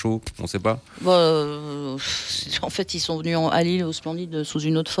vendu comme show? On sait pas. En fait, ils sont venus à Lille au Splendide sous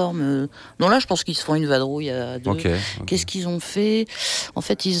une autre forme. Non, là, je pense qu'ils se font une vadrouille à deux. Okay. Qu'est-ce qu'ils ont fait? En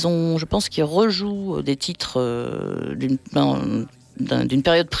fait, je pense qu'ils rejouent des titres d'une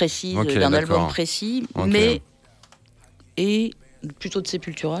période précise, d'un album précis, et plutôt de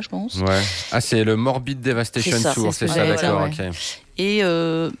Sepultura, je pense. Ouais. Ah, c'est le Morbid Devastation Tour, c'est ça, d'accord. Ouais. Et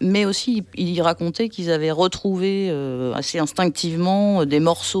mais aussi, il racontait qu'ils avaient retrouvé assez instinctivement des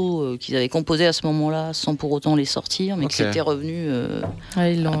morceaux qu'ils avaient composés à ce moment-là, sans pour autant les sortir, mais que c'était revenu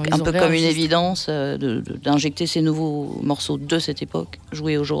un peu comme une évidence d'injecter ces nouveaux morceaux de cette époque,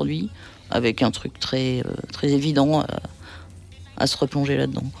 joués aujourd'hui, avec un truc très évident à se replonger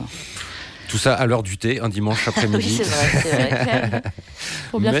là-dedans, quoi. Tout ça à l'heure du thé, un dimanche après-midi. Oui, c'est vrai.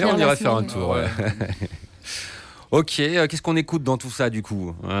 Mais on irait faire un tour. Ouais. Ok, qu'est-ce qu'on écoute dans tout ça du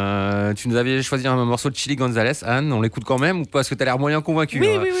coup? Tu nous avais choisi un morceau de Chili Gonzalez, Anne, on l'écoute quand même ou pas? Parce que t'as l'air moyen convaincu. Oui.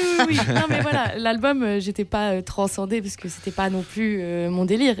 Non mais voilà, l'album, j'étais pas transcendée parce que c'était pas non plus mon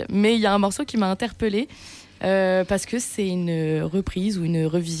délire. Mais il y a un morceau qui m'a interpellée. Parce que c'est une reprise ou une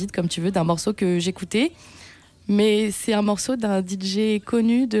revisite, comme tu veux, d'un morceau que j'écoutais. Mais c'est un morceau d'un DJ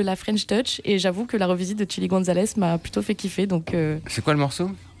connu de la French Touch. Et j'avoue que la revisite de Chili Gonzalez m'a plutôt fait kiffer. Donc, c'est quoi le morceau?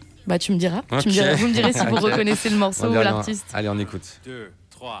 Bah, tu me diras. Okay. Vous me direz si vous reconnaissez le morceau ou l'artiste. Allez, on écoute. 2,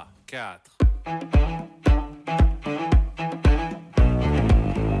 3, 4.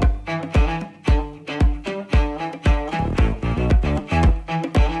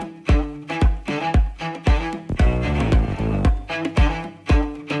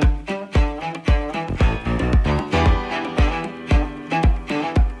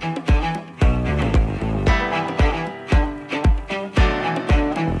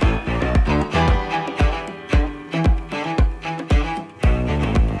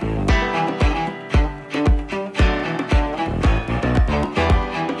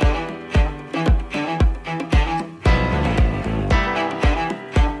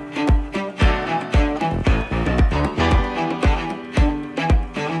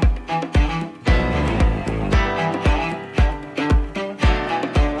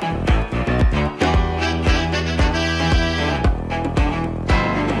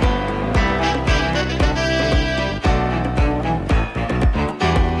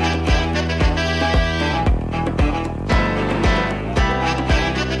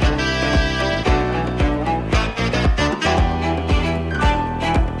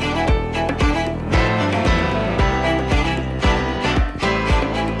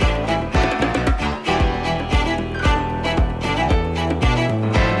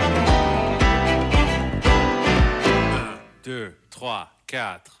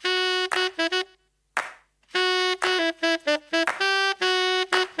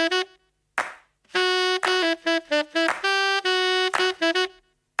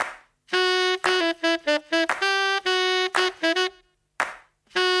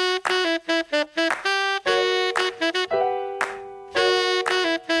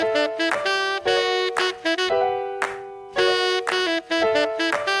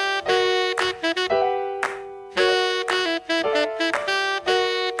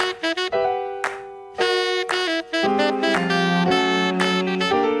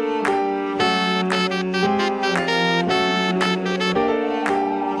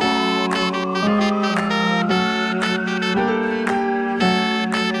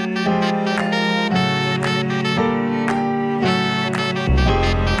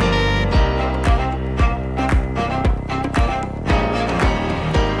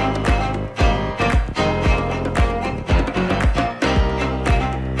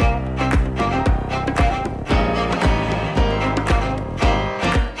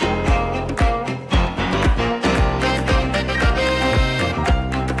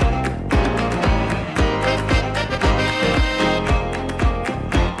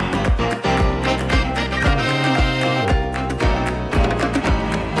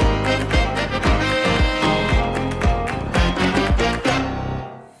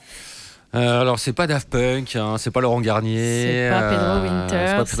 Alors c'est pas Daft Punk, hein, c'est pas Laurent Garnier, c'est pas Pedro Winter,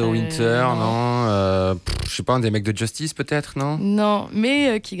 c'est pas Pedro Winter, non. Je sais pas, un des mecs de Justice peut-être, non. Non,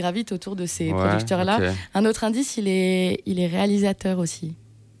 mais qui gravite autour de ces producteurs-là. Okay. Un autre indice, il est réalisateur aussi.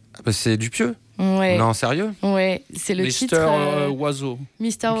 C'est Dupieux. Ouais. Non, sérieux? Ouais, c'est le Mister titre. Oiseau.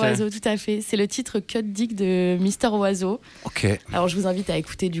 Mister Oiseau, tout à fait. C'est le titre Cut Dick de Mister Oiseau. Ok. Alors je vous invite à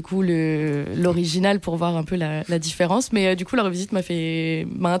écouter du coup l'original pour voir un peu la différence. Mais du coup la revisite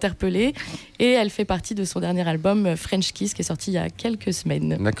m'a interpellée et elle fait partie de son dernier album French Kiss qui est sorti il y a quelques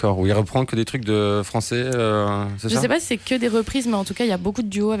semaines. D'accord. Où il reprend que des trucs de français. C'est je sais pas si c'est que des reprises, mais en tout cas il y a beaucoup de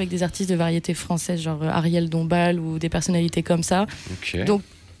duos avec des artistes de variété française, genre Ariel Dombal ou des personnalités comme ça. Ok. Donc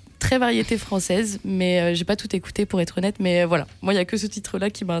très variété française, mais j'ai pas tout écouté pour être honnête. Mais voilà, moi il y a que ce titre-là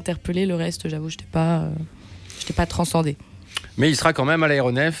qui m'a interpellé. Le reste, j'avoue, je n'étais pas transcendée. Mais il sera quand même à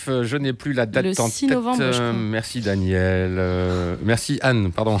l'aéronef. Je n'ai plus la date en tête. Le 6 novembre, merci Danièle. Merci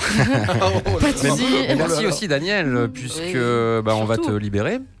Anne, pardon. Merci aussi Danièle, puisque on va te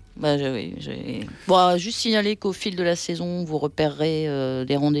libérer. Bon, juste signaler qu'au fil de la saison, vous repérerez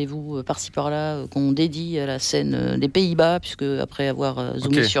des rendez-vous par-ci par-là qu'on dédie à la scène des Pays-Bas, puisque après avoir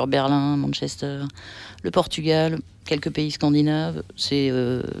zoomé sur Berlin, Manchester, le Portugal, quelques pays scandinaves, c'est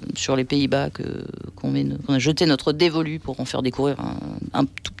sur les Pays-Bas qu'on a jeté notre dévolu pour en faire découvrir un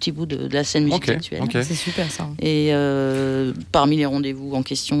tout petit bout de la scène musicale actuelle. C'est super ça. Et parmi les rendez-vous en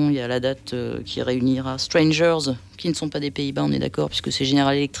question, il y a la date qui réunira Strangers, qui ne sont pas des Pays-Bas, on est d'accord, puisque c'est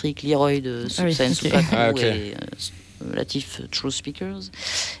General Electric, Leroy de Subscience Supernova et Latif True Speakers,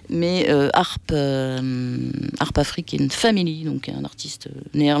 mais Harp African Family, donc un artiste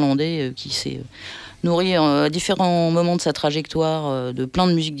néerlandais qui s'est nourri à différents moments de sa trajectoire de plein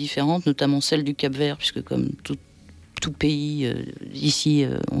de musiques différentes, notamment celle du Cap-Vert, puisque comme tout pays ici,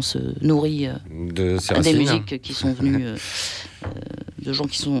 on se nourrit des musiques qui sont venues de gens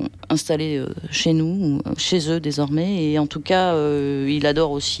qui sont installés chez nous, ou chez eux désormais. Et en tout cas, il adore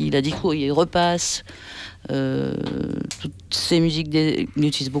aussi, il repasse toutes ces musiques, il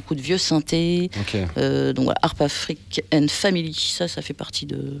utilise beaucoup de vieux synthés. Donc voilà, Harp African Family, ça fait partie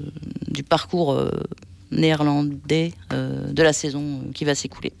du parcours néerlandais de la saison qui va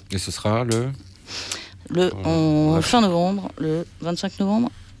s'écouler. Et ce sera fin novembre, le 25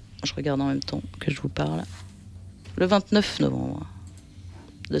 novembre. Je regarde en même temps que je vous parle. Le 29 novembre.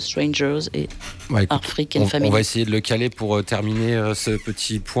 The Strangers et African Family. On va essayer de le caler pour terminer ce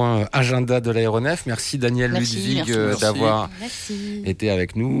petit point agenda de l'aéronef. Merci Danièle Ludwig d'avoir été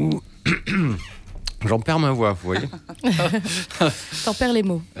avec nous. J'en perds ma voix, vous voyez. T'en perds les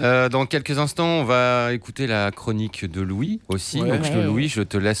mots. Dans quelques instants, on va écouter la chronique de Louis aussi. Donc Louis, je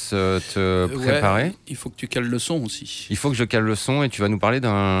te laisse te préparer. Il faut que tu cales le son aussi. Il faut que je cale le son et tu vas nous parler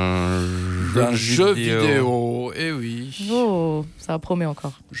d'un jeu vidéo. Eh oui. Oh, ça promet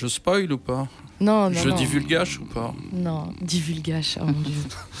encore. Je spoil ou pas? Non. Je divulgage ou pas? Non, divulgage, oh mon Dieu.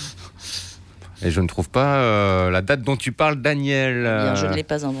 Et je ne trouve pas la date dont tu parles, Danièle. Bien, je ne l'ai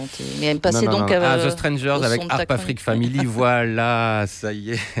pas inventé. Mais passez donc à The Strangers avec Harp African Family. Voilà, ça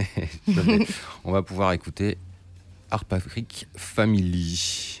y est. On va pouvoir écouter Harp African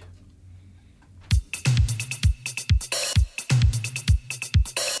Family.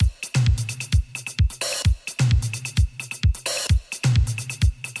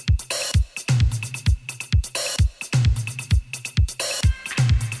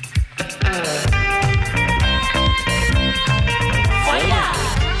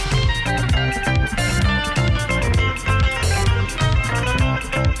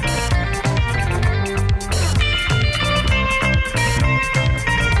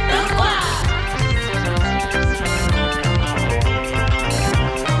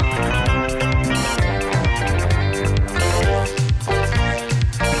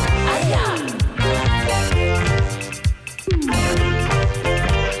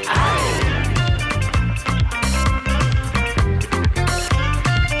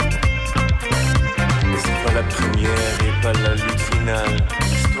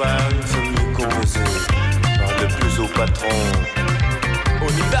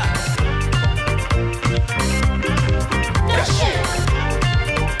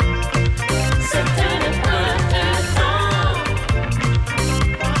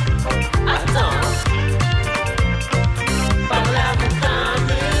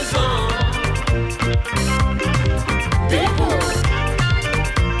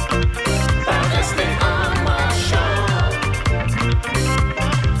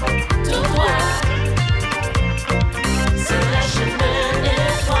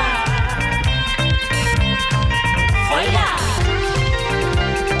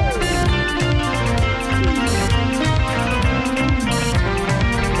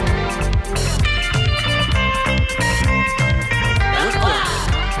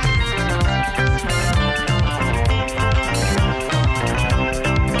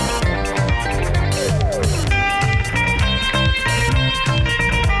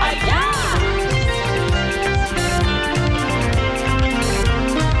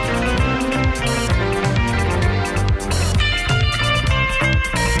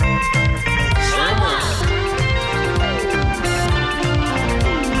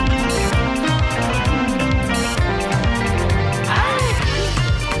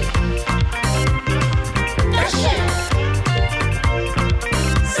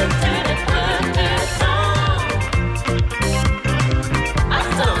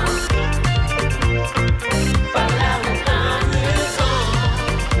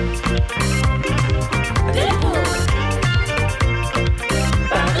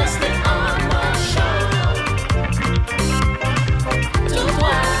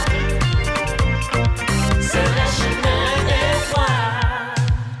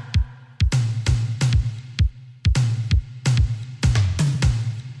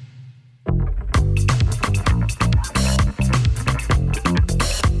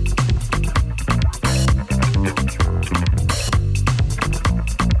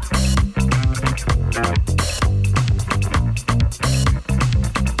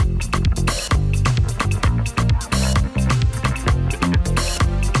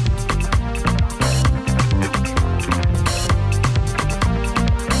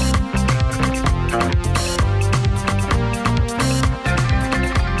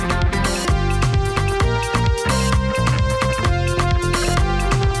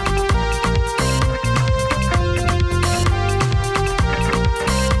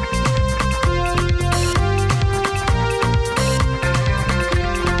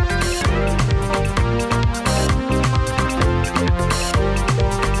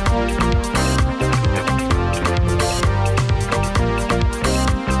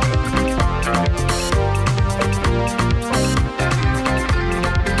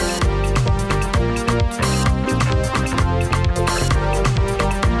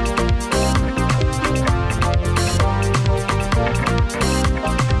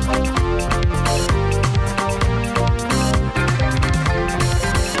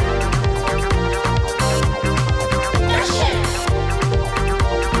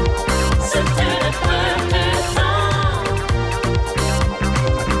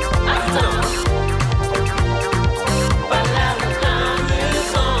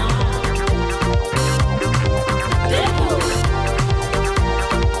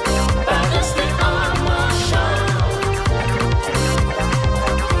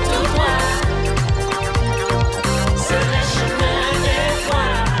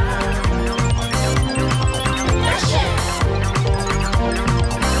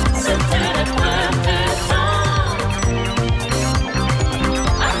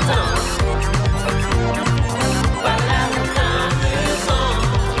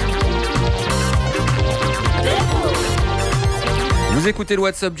 Vous écoutez le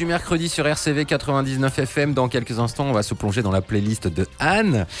WhatsApp du mercredi sur RCV 99 FM. Dans quelques instants, on va se plonger dans la playlist de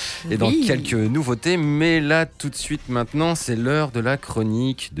Anne et dans quelques nouveautés. Mais là, tout de suite, maintenant, c'est l'heure de la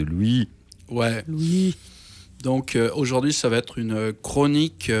chronique de Louis. Ouais. Louis. Donc aujourd'hui, ça va être une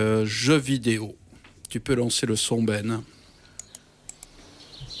chronique jeux vidéo. Tu peux lancer le son, Ben.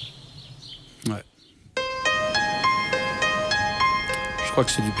 Ouais. Je crois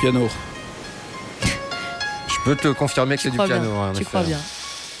que c'est du piano. Je peux te confirmer que c'est du piano. Hein, tu crois bien.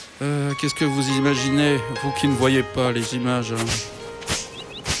 Qu'est-ce que vous imaginez, vous qui ne voyez pas les images?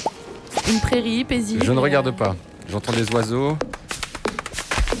 Une prairie paisible. Je ne regarde pas. J'entends des oiseaux.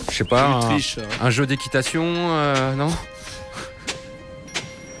 Je sais pas. Un jeu d'équitation, non?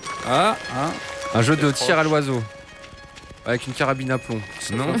 Un jeu de tir à l'oiseau. Avec une carabine à plomb.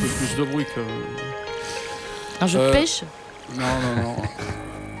 Ça fait un peu plus de bruit que... Un jeu de pêche? Non.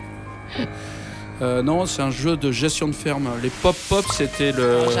 Non, c'est un jeu de gestion de ferme. Les pop-pop, c'était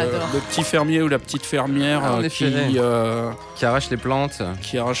le petit fermier ou la petite fermière qui arrache les plantes.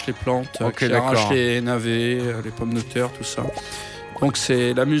 Qui arrache les navets, les pommes de terre, tout ça. Donc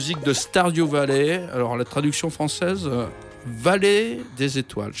c'est la musique de Stardew Valley. Alors la traduction française, Vallée des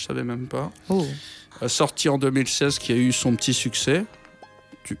étoiles, je savais même pas. Sorti en 2016, qui a eu son petit succès.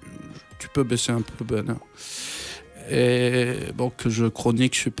 Tu peux baisser un peu, Ben. Et bon, que je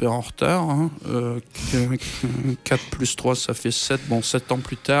chronique super en retard. 4 plus 3, ça fait 7. Bon, 7 ans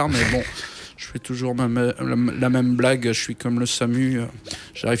plus tard, mais bon, je fais toujours la même blague. Je suis comme le SAMU,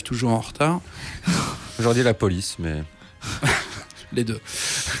 j'arrive toujours en retard. Aujourd'hui, la police, mais... Les deux.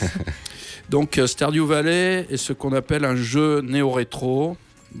 Donc, Stardew Valley est ce qu'on appelle un jeu néo-rétro.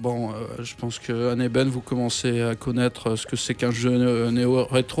 Bon, je pense que Anne et Ben, vous commencez à connaître ce que c'est qu'un jeu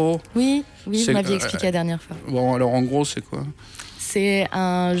néo-rétro. Oui, vous m'aviez expliqué la dernière fois. Bon, alors en gros, c'est quoi? C'est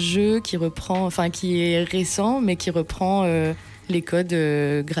un jeu qui est récent, mais qui reprend les codes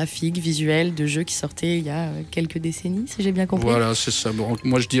graphiques, visuels de jeux qui sortaient il y a quelques décennies, si j'ai bien compris. Voilà, c'est ça. Bon,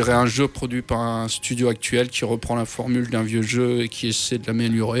 moi, je dirais un jeu produit par un studio actuel qui reprend la formule d'un vieux jeu et qui essaie de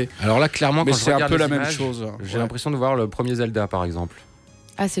l'améliorer. Alors là, clairement, quand c'est un peu la même chose. J'ai l'impression de voir le premier Zelda, par exemple.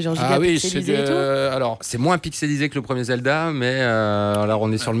 Ah, c'est genre giga pixelisé et tout. Alors, c'est moins pixelisé que le premier Zelda, mais alors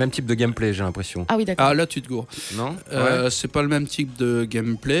on est sur le même type de gameplay, j'ai l'impression. Ah oui, d'accord. Ah, là, tu te gourres. Non, c'est pas le même type de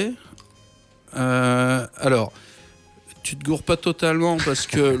gameplay. Alors, tu te gourres pas totalement parce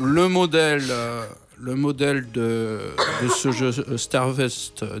que le modèle de ce jeu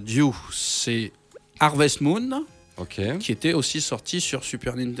Stardew, c'est Harvest Moon, qui était aussi sorti sur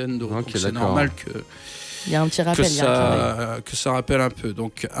Super Nintendo. Donc c'est normal que... Il y a un petit rappel. Que ça rappelle un peu.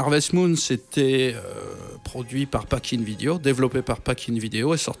 Donc Harvest Moon, c'était produit par Pack-in Video, développé par Pack-in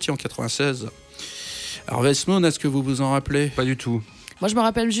Video et sorti en 96. Harvest Moon, est-ce que vous vous en rappelez? Pas du tout. Moi, je me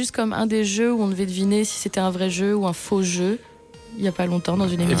rappelle juste comme un des jeux où on devait deviner si c'était un vrai jeu ou un faux jeu. Il n'y a pas longtemps dans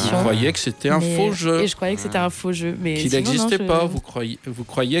une émission. Et vous croyez que c'était un faux jeu? Et je croyais que c'était un faux jeu. Mais qu'il n'existait pas. Vous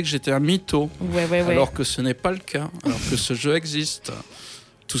croyez que j'étais un mytho. Ouais. Alors que ce n'est pas le cas. Alors que ce jeu existe.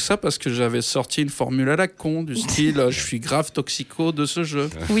 Tout ça parce que j'avais sorti une formule à la con, du style je suis grave toxico de ce jeu.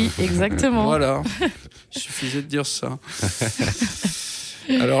 Oui, exactement. Voilà. Il suffisait de dire ça.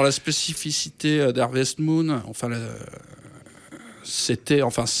 Alors la spécificité d'Harvest Moon,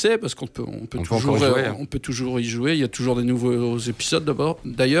 c'est parce qu'on peut toujours y jouer. Il y a toujours des nouveaux épisodes d'abord.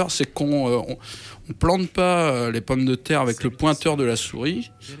 D'ailleurs, c'est qu'on plante pas les pommes de terre avec le pointeur de la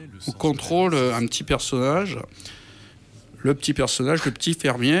souris. On contrôle un petit personnage. Le petit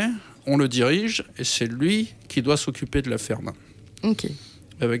fermier, on le dirige et c'est lui qui doit s'occuper de la ferme. Ok.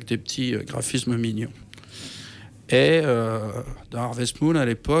 Avec des petits graphismes mignons. Et dans Harvest Moon à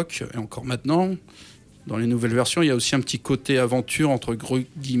l'époque, et encore maintenant, dans les nouvelles versions, il y a aussi un petit côté aventure entre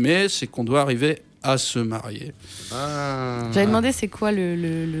guillemets, c'est qu'on doit arriver à se marier. J'avais demandé c'est quoi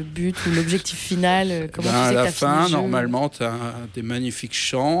le but ou l'objectif final, comment tu sais à que la t'as fin, fini le jeu. normalement, tu as des magnifiques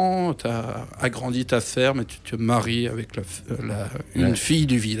champs, tu as agrandi ta ferme et tu te maries avec une fille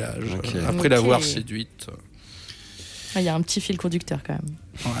du village, après l'avoir séduite. Il y a un petit fil conducteur quand même.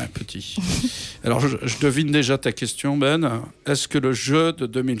 Ouais, petit. Alors, je devine déjà ta question, Ben. Est-ce que le jeu de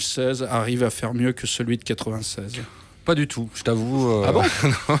 2016 arrive à faire mieux que celui de 96 ? Pas du tout, je t'avoue. Ah bon ?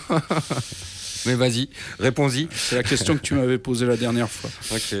 Mais vas-y, réponds-y. C'est la question que tu m'avais posée la dernière fois.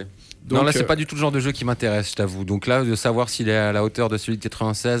 Ok. Donc, non, là, c'est pas du tout le genre de jeu qui m'intéresse, je t'avoue. Donc là, de savoir s'il est à la hauteur de celui de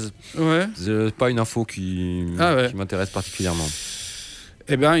 96, c'est pas une info qui m'intéresse particulièrement.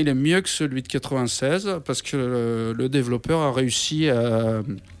 Eh bien, il est mieux que celui de 96 parce que le développeur a réussi à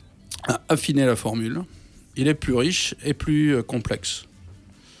affiner la formule. Il est plus riche et plus complexe.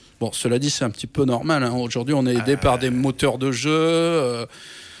 Bon, cela dit, c'est un petit peu normal. Aujourd'hui, on est aidé par des moteurs de jeu.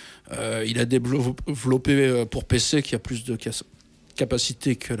 Il a développé pour PC qui a plus de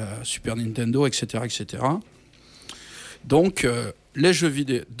capacités que la Super Nintendo, etc. etc. Donc, les jeux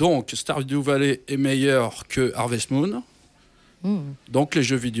vidéo. Donc, Stardew Valley est meilleur que Harvest Moon. Donc, les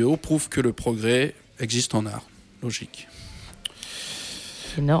jeux vidéo prouvent que le progrès existe en art. Logique.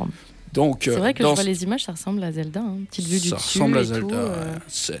 Énorme. Donc, c'est vrai que je vois les images, ça ressemble à Zelda. Petite vue du dessus. Ça ressemble à Zelda.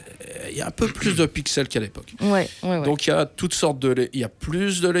 Il y a un peu plus de pixels qu'à l'époque. Ouais. Donc, il y a toutes sortes de... Il y a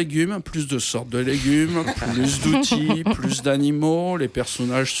plus de légumes, plus de sortes de légumes, plus d'outils, plus d'animaux. Les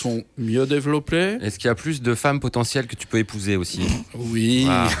personnages sont mieux développés. Est-ce qu'il y a plus de femmes potentielles que tu peux épouser aussi? Oui.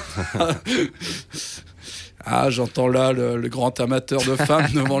 Ah, j'entends là le grand amateur de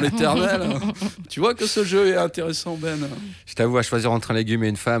femmes devant l'éternel. Tu vois que ce jeu est intéressant, Ben. Je t'avoue, à choisir entre un légume et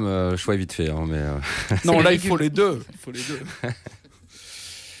une femme, choix est vite fait. Hein, mais non, là, il faut les deux.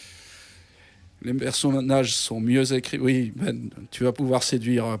 Les personnages sont mieux écrits. Oui, Ben, tu vas pouvoir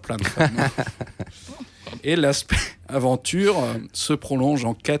séduire plein de femmes. Et l'aspect aventure se prolonge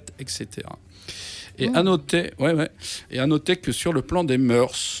en quête, etc. Et à noter que sur le plan des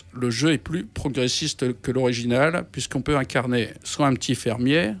mœurs, le jeu est plus progressiste que l'original, puisqu'on peut incarner soit un petit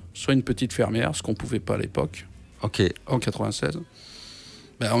fermier, soit une petite fermière, ce qu'on ne pouvait pas à l'époque, en 96.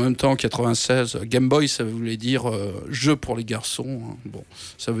 En même temps, en 96, Game Boy, ça voulait dire jeu pour les garçons. Hein. Bon,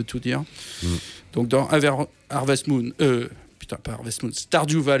 ça veut tout dire. Donc dans Harvest Moon, pas Harvest Moon,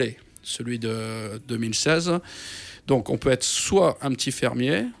 Stardew Valley, celui de 2016... Donc, on peut être soit un petit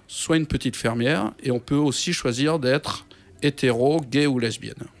fermier, soit une petite fermière, et on peut aussi choisir d'être hétéro, gay ou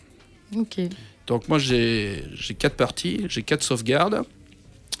lesbienne. Ok. Donc, moi, j'ai 4 parties, j'ai 4 sauvegardes,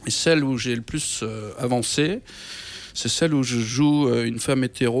 et celle où j'ai le plus avancé, c'est celle où je joue une femme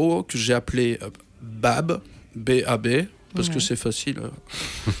hétéro que j'ai appelée Bab, B-A-B, parce que c'est facile,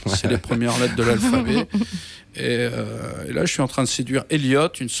 c'est les premières lettres de l'alphabet. Et là, je suis en train de séduire Elliot,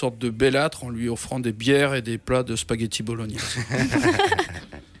 une sorte de bellâtre, en lui offrant des bières et des plats de spaghetti bolognaise.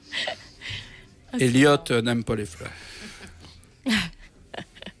 Elliot n'aime pas les fleurs.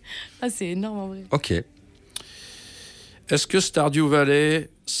 C'est énorme en vrai. Ok. Est-ce que Stardew Valley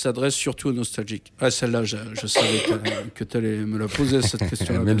s'adresse surtout aux nostalgiques? Celle-là, je savais que tu allais me la poser, cette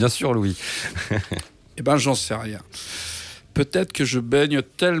question-là. Mais bien sûr, Louis. Eh ben, j'en sais rien. Peut-être que je baigne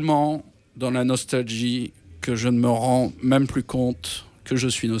tellement dans la nostalgie que je ne me rends même plus compte que je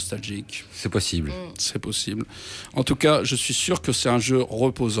suis nostalgique. C'est possible. C'est possible. En tout cas, je suis sûr que c'est un jeu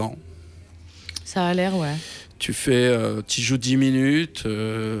reposant. Ça a l'air, ouais. Tu joues 10 minutes,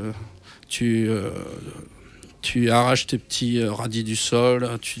 tu arraches tes petits radis du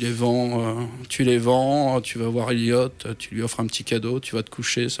sol, tu les vends, tu vas voir Elliot, tu lui offres un petit cadeau, tu vas te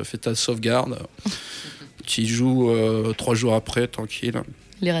coucher, ça fait ta sauvegarde. Tu y joues 3 jours après, tranquille.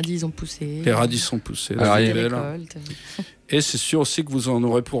 Les radis, ils ont poussé. Les radis sont poussés. Et c'est sûr aussi que vous en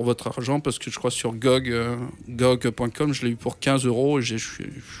aurez pour votre argent, parce que je crois sur GOG.com, je l'ai eu pour 15 € et je suis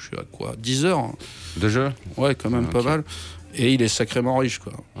à quoi, 10 heures de jeu. Ouais, quand même pas mal. Et il est sacrément riche,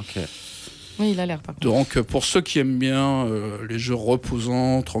 quoi. Ok. Oui, il a l'air pas. Donc, pour ceux qui aiment bien les jeux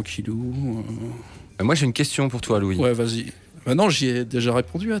reposants, tranquillou. Moi, j'ai une question pour toi, Louis. Ouais, vas-y. Non, j'y ai déjà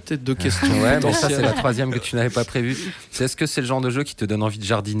répondu à tes 2 questions. Ouais, mais ça, c'est la 3e que tu n'avais pas prévue. Est-ce que c'est le genre de jeu qui te donne envie de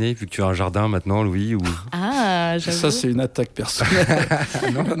jardiner, vu que tu as un jardin maintenant, Louis, ou... Ah, j'avoue. Ça, c'est une attaque personnelle.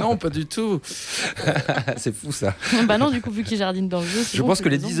 non, pas du tout. C'est fou, ça. Non, du coup, vu qu'il jardine dans le jeu... Je pense que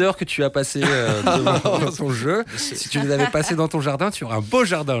les 10 heures que tu as passées dans ton jeu, si tu les avais passées dans ton jardin, tu aurais un beau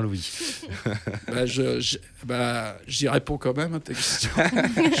jardin, Louis. J'y réponds quand même à ta question.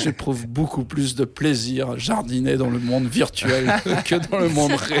 J'éprouve beaucoup plus de plaisir à jardiner dans le monde virtuel que dans le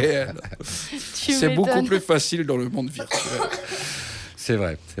monde réel. C'est beaucoup plus facile dans le monde virtuel. C'est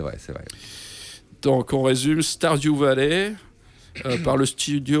vrai. Donc on résume, Stardew Valley par le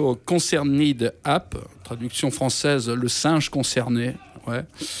studio Concerned App, traduction française, le singe concerné. Ouais.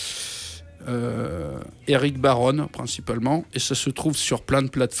 Eric Baron principalement, et ça se trouve sur plein de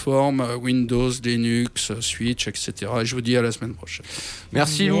plateformes, Windows, Linux, Switch, etc. Et je vous dis à la semaine prochaine.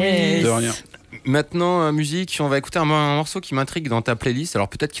 Merci Louis. De rien. Maintenant, musique, on va écouter un morceau qui m'intrigue dans ta playlist. Alors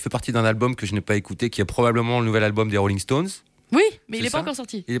peut-être qu'il fait partie d'un album que je n'ai pas écouté, qui est probablement le nouvel album des Rolling Stones. Oui, mais il n'est pas encore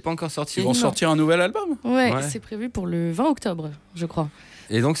sorti. Il n'est pas encore sorti. Ils vont sortir un nouvel album? Ouais, c'est prévu pour le 20 octobre, je crois.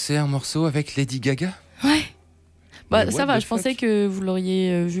 Et donc c'est un morceau avec Lady Gaga? Ouais. Ça va, je pensais que vous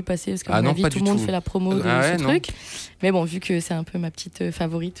l'auriez vu passer, parce qu'à mon avis, tout le monde fait la promo de ce truc. Mais bon, vu que c'est un peu ma petite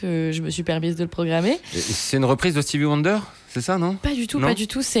favorite, je me suis permise de le programmer. Et c'est une reprise de Stevie Wonder? c'est ça, non ? Pas du tout, pas du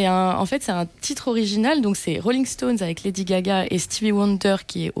tout. C'est un titre original, donc c'est Rolling Stones avec Lady Gaga et Stevie Wonder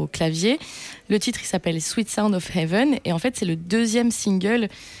qui est au clavier. Le titre, il s'appelle Sweet Sound of Heaven, et en fait, c'est le deuxième single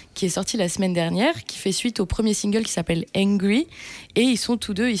qui est sorti la semaine dernière, qui fait suite au premier single qui s'appelle Angry, et ils sont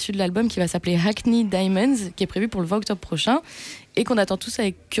tous deux issus de l'album qui va s'appeler Hackney Diamonds, qui est prévu pour le 20 octobre prochain, et qu'on attend tous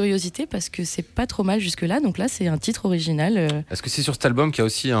avec curiosité parce que c'est pas trop mal jusque-là. Donc là, c'est un titre original. Est-ce que c'est sur cet album qu'il y a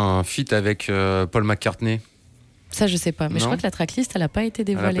aussi un feat avec Paul McCartney ? Ça, je sais pas, mais je crois que la tracklist, elle a pas été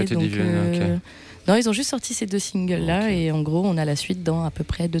dévoilée. Okay. Non, ils ont juste sorti ces deux singles-là, et en gros, on a la suite dans à peu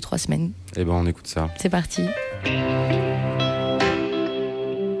près 2-3 semaines. Eh ben, on écoute ça. C'est parti.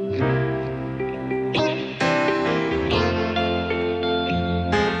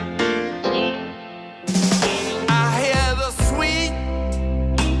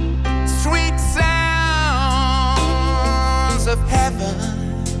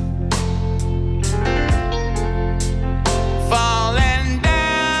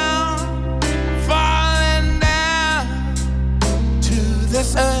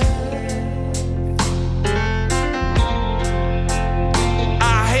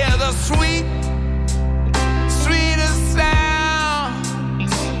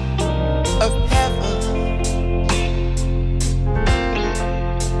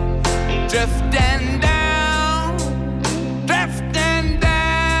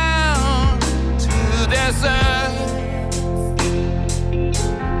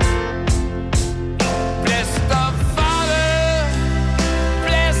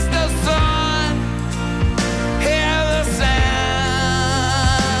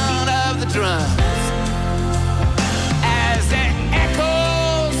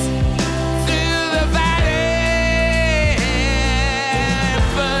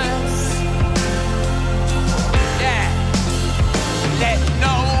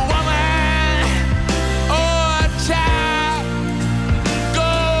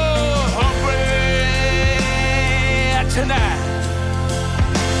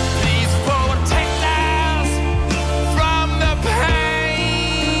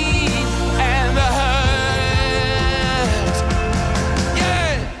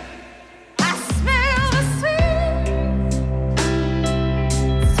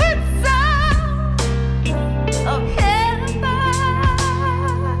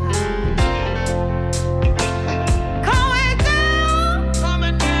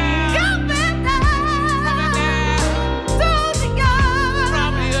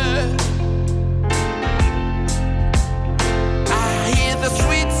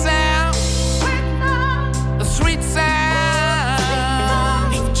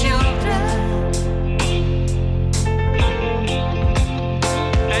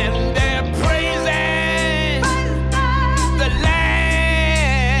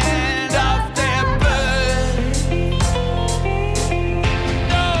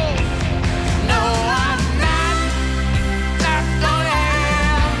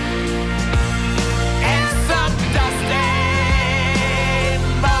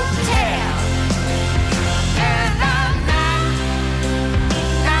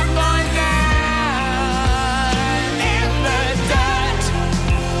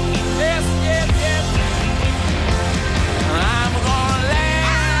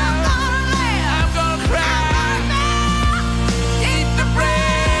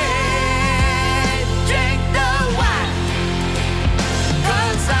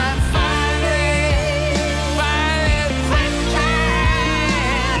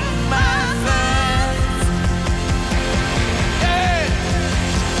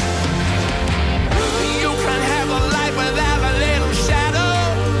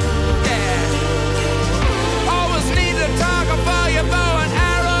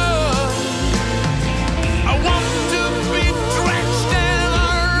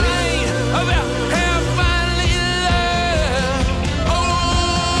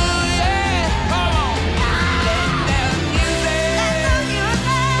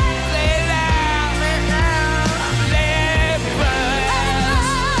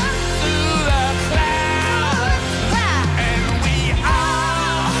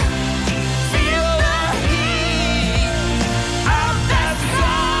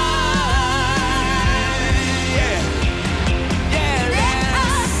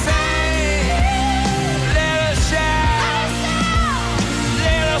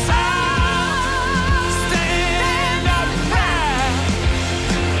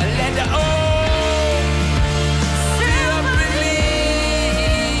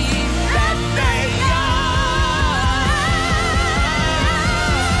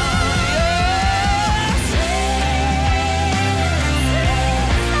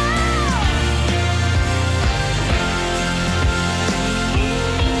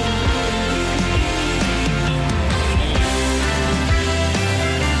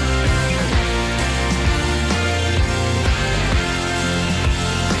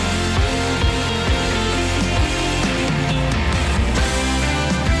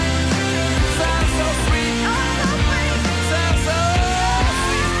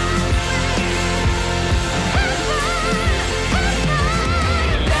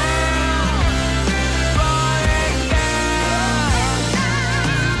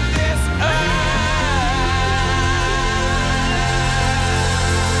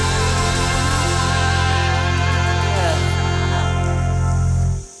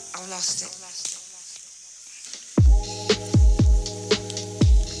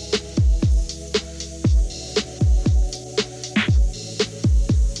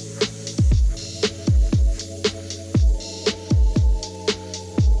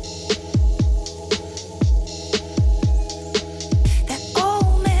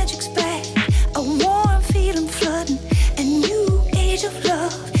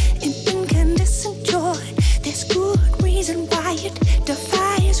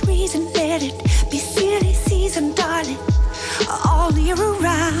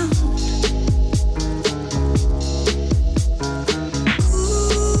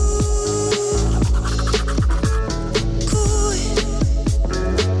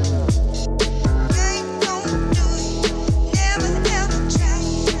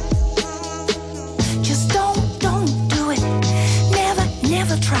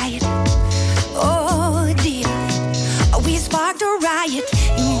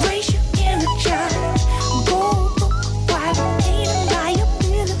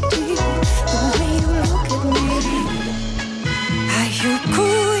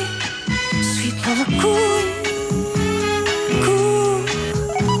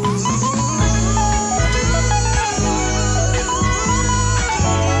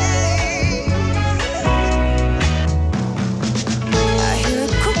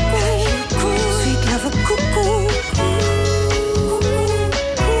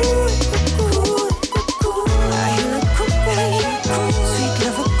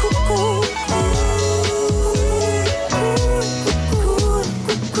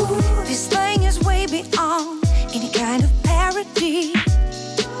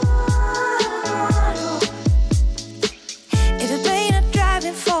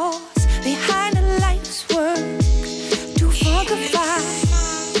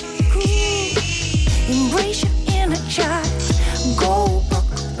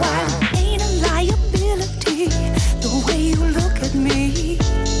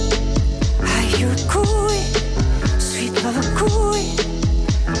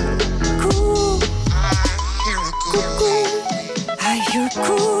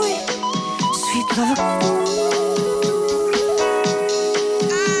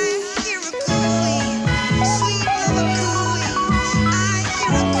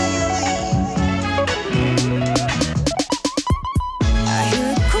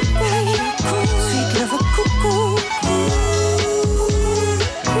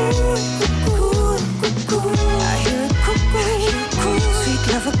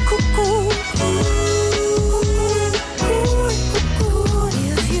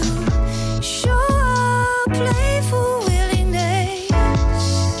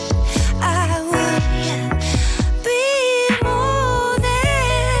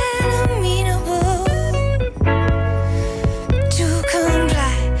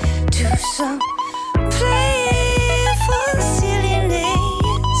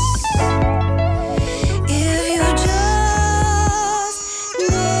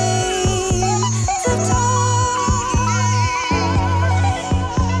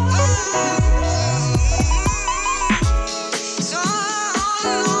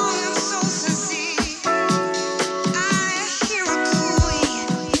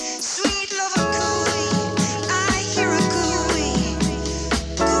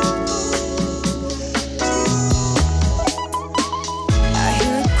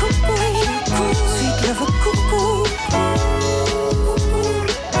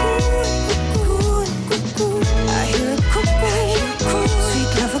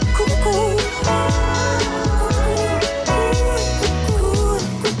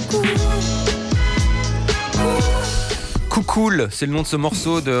 Coucoule, c'est le nom de ce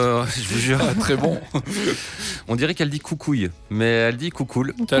morceau de. Je vous jure, très bon. On dirait qu'elle dit coucouille, mais elle dit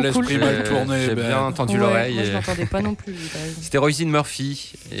coucoule. T'as l'esprit mal tourné. J'ai bien entendu l'oreille. Moi, je l'entendais pas non plus. C'était Roisin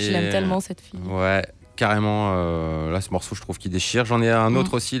Murphy. Je l'aime tellement, cette fille. Ouais, carrément. Là, ce morceau, je trouve qu'il déchire. J'en ai un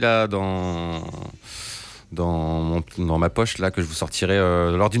autre aussi là dans ma poche là que je vous sortirai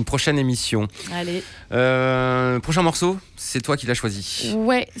lors d'une prochaine émission. Allez. Prochain morceau, c'est toi qui l'as choisi.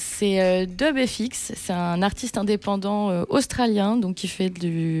 Ouais, c'est Dub FX. C'est un artiste indépendant australien, donc qui fait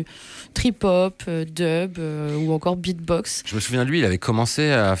du trip-hop, dub ou encore beatbox. Je me souviens de lui, il avait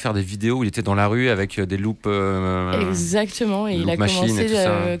commencé à faire des vidéos où il était dans la rue avec des loops. Exactement, et il a commencé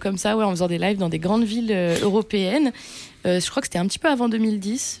comme ça, en faisant des lives dans des grandes villes européennes. Je crois que c'était un petit peu avant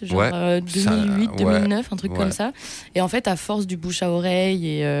 2010, genre 2008, 2009, un truc comme ça. Et en fait, à force du bouche à oreille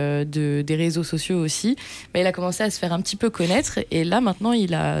et des réseaux sociaux aussi, il a commencé à se faire un petit peu connaître. Et là, maintenant,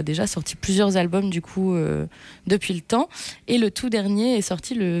 il a déjà sorti plusieurs albums du coup depuis le temps. Et le tout dernier est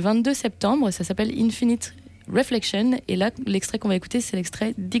sorti le 22 septembre. Ça s'appelle Infinite Reflection. Et là, l'extrait qu'on va écouter, c'est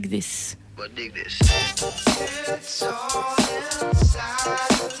l'extrait Dig This. Dig this. It's all inside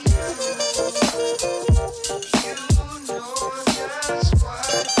you.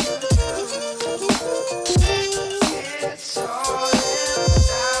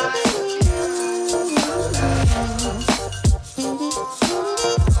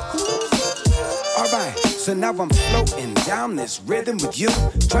 So now I'm floating down this rhythm with you,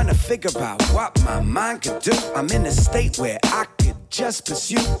 trying to figure out what my mind could do. I'm in a state where I could just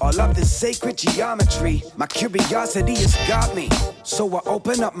pursue all of this sacred geometry. My curiosity has got me, so I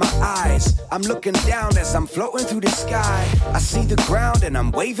open up my eyes. I'm looking down as I'm floating through the sky. I see the ground and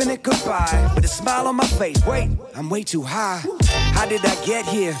I'm waving it goodbye, with a smile on my face. Wait, I'm way too high. How did I get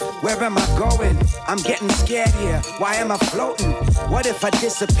here? Where am I going? I'm getting scared here. Why am I floating? What if I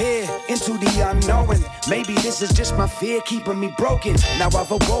disappear into the unknown? Maybe this is just my fear keeping me broken. Now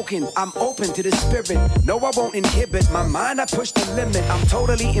I've awoken, I'm open to the spirit. No, I won't inhibit my mind, I push the limit. I'm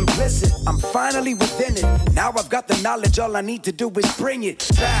totally implicit, I'm finally within it. Now I've got the knowledge, all I need to do is bring it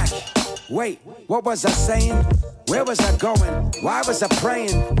back. Wait, what was I saying? Where was I going? Why was I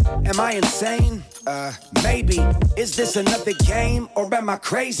praying? Am I insane? Maybe. Is this another game or am I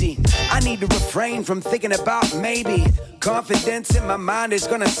crazy? I need to refrain from thinking about maybe. Confidence in my mind is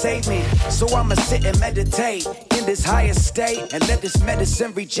gonna save me. So I'ma sit and meditate in this higher state and let this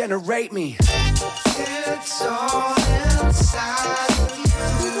medicine regenerate me. It's all inside of you.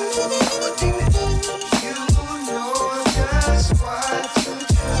 You know just what to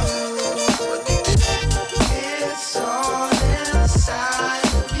do. It's all inside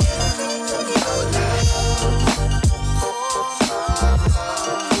of you.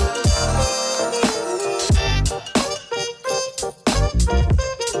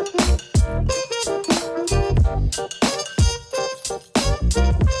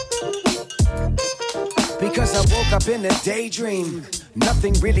 Because I woke up in a daydream.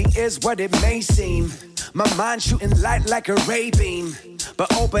 Nothing really is what it may seem. My mind shooting light like a ray beam.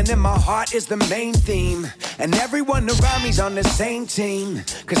 But opening my heart is the main theme. And everyone around me's on the same team.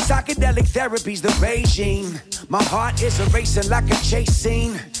 Cause psychedelic therapy's the regime. My heart is racing like a chase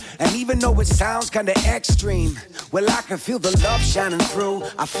scene. And even though it sounds kinda extreme, well, I can feel the love shining through.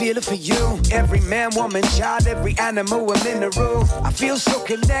 I feel it for you. Every man, woman, child, every animal and mineral. I feel so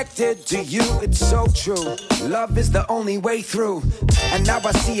connected to you, it's so true. Love is the only way through. And now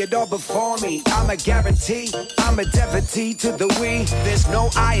I see it all before me. I'm a guarantee, I'm a devotee to the we. There's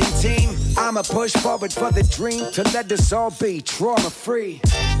no I in team. I'ma push forward for the dream to let us all be trauma free.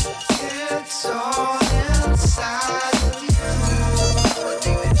 It's all inside of you.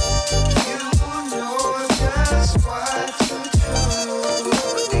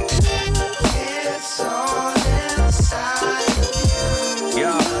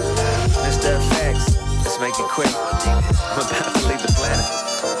 Make it quick, I'm about to leave the planet.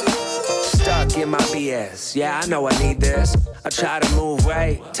 Stuck in my BS, yeah, I know I need this. I try to move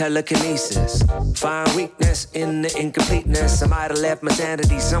right, telekinesis. Find weakness in the incompleteness. I might have left my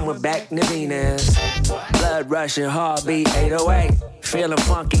sanity somewhere back near Venus. Blood rushing, heartbeat 808. Feeling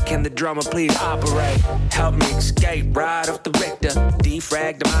funky, can the drummer please operate? Help me escape, ride off the Richter.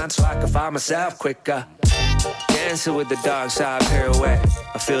 Defrag the mind so I can find myself quicker. Dancing with the dark side pirouette.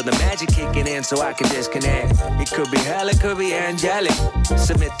 I feel the magic kicking in so I can disconnect. It could be hell, it could be angelic.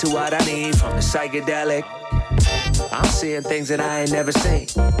 Submit to what I need from the psychedelic. I'm seeing things that I ain't never seen.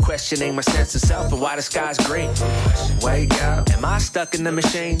 Questioning my sense of self and why the sky's green. Wake up, am I stuck in the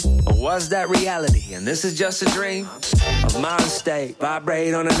machine? Or was that reality and this is just a dream? Of mind state,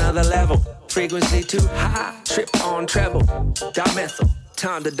 vibrate on another level. Frequency too high, trip on treble. Dimethyl,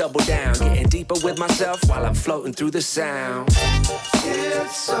 time to double down, getting deeper with myself while I'm floating through the sound.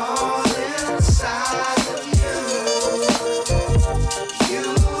 It's all inside of you. You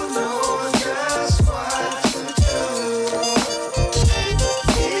know just what to do.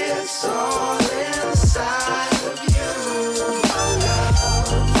 It's all inside of you.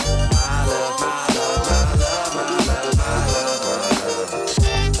 My love, my love, my love, my love, my love, my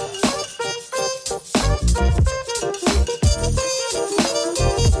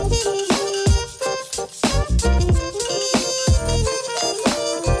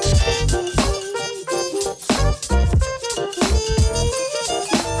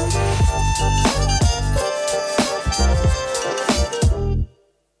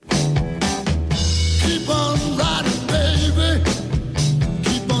keep on riding, baby.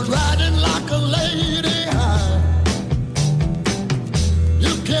 Keep on riding like a lady high.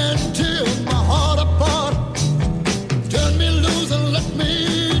 You can tear my heart apart, turn me loose and let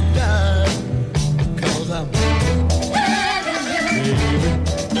me die. 'Cause I'm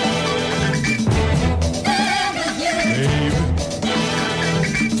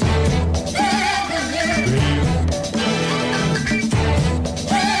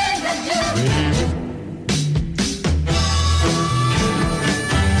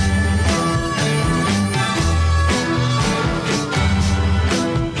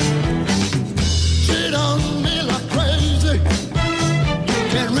cheat on me like crazy. You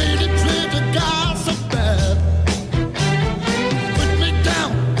can really treat a guy so bad. Put me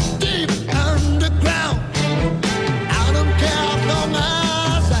down deep underground. I don't care how long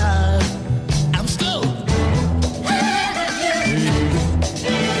I'm still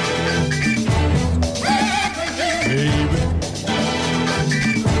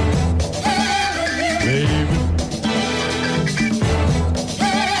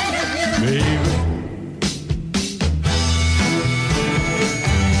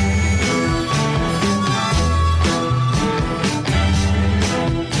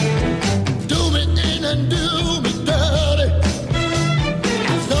do me in and do me dirty.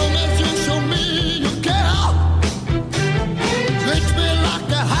 As long as you show me you care. Treat me like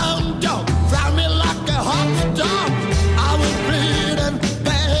a hound dog, fry me like a hot dog. I will plead and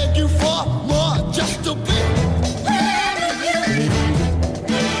beg you for more just to be.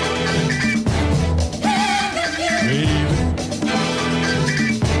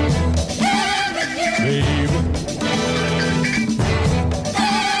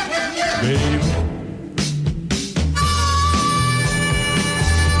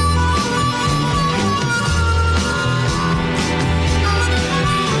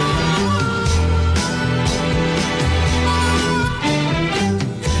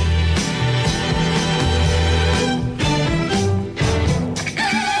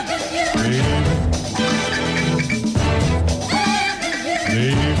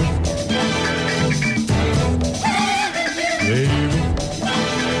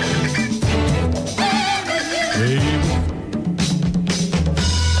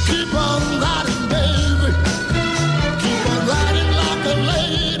 Keep on riding, baby. Keep on riding like a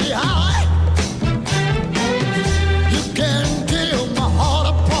lady high. You can tear my heart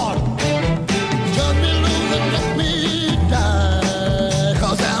apart, turn me loose and let me die.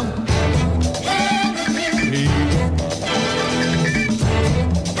 'Cause I'm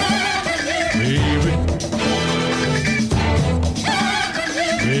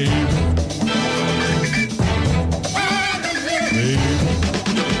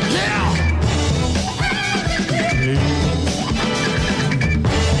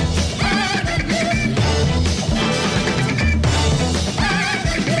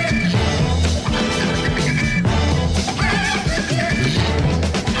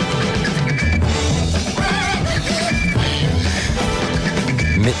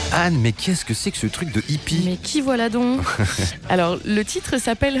Mais Anne, mais qu'est-ce que c'est que ce truc de hippie? Mais qui voilà donc? Alors, le titre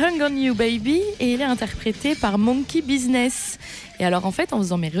s'appelle Hung on You Baby et il est interprété par Monkey Business. Et alors, en fait, en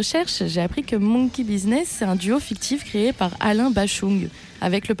faisant mes recherches, j'ai appris que Monkey Business, c'est un duo fictif créé par Alain Bachung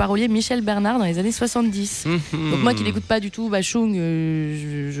avec le parolier Michel Bernard dans les années 70. Donc moi qui n'écoute pas du tout Bachung,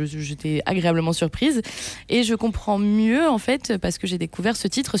 j'étais agréablement surprise. Et je comprends mieux, en fait, parce que j'ai découvert ce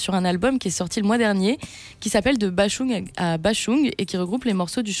titre sur un album qui est sorti le mois dernier, qui s'appelle De Bachung à Bachung et qui regroupe les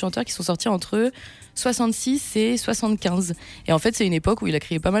morceaux du chanteur qui sont sortis entre 66 et 75. Et en fait, c'est une époque où il a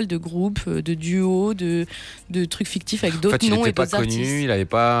créé pas mal de groupes, de duos, de trucs fictifs avec d'autres noms et d'autres connu, il n'avait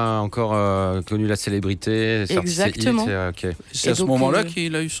pas encore connu la célébrité. Exactement. C'est à ce moment-là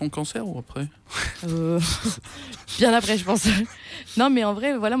qu'il a eu son cancer ou après Bien après, je pense. Non, mais en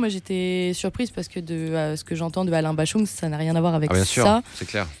vrai, voilà, moi j'étais surprise parce que de ce que j'entends de Alain Bachung, ça n'a rien à voir avec bien ça. Sûr, c'est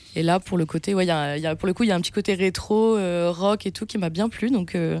clair. Et là, pour le côté, pour le coup, il y a un petit côté rétro, rock et tout qui m'a bien plu.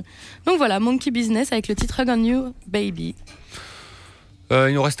 Donc voilà, Monkey Business avec le titre Hug on You, Baby.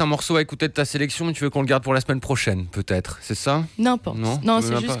 Il nous reste un morceau à écouter de ta sélection, mais tu veux qu'on le garde pour la semaine prochaine, peut-être, c'est ça ? N'importe. Non,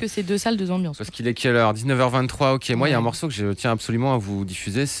 c'est juste que c'est 2 salles, 2 ambiances. Parce qu'il est quelle heure ? 19h23, ok. Moi, il y a un morceau que je tiens absolument à vous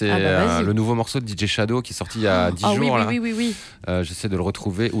diffuser, c'est le nouveau morceau de DJ Shadow qui est sorti il y a 10 jours. Oui. J'essaie de le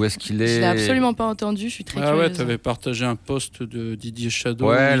retrouver. Où est-ce qu'il est ? Je l'ai absolument pas entendu, je suis très curieuse. Ah ouais, t'avais partagé un post de Didier Shadow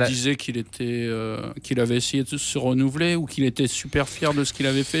où il disait qu'il avait essayé de se renouveler ou qu'il était super fier de ce qu'il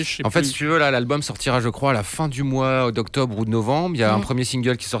avait fait. En fait, si tu veux, là, l'album sortira, je crois, à la fin du mois d'octobre ou de novembre. Il y a un premier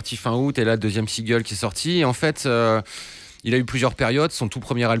single qui est sorti fin août et là, deuxième single qui est sorti. Et en fait, il a eu plusieurs périodes. Son tout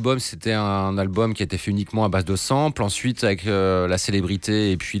premier album, c'était un album qui a été fait uniquement à base de samples. Ensuite, avec la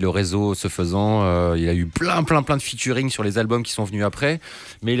célébrité et puis le réseau se faisant, il a eu plein de featuring sur les albums qui sont venus après.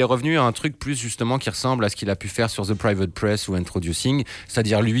 Mais il est revenu à un truc plus justement qui ressemble à ce qu'il a pu faire sur The Private Press ou Introducing,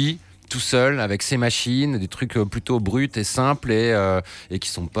 c'est-à-dire lui tout seul avec ses machines, des trucs plutôt bruts et simples et qui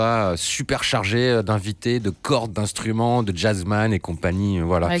sont pas super chargés d'invités, de cordes, d'instruments, de jazzman et compagnie,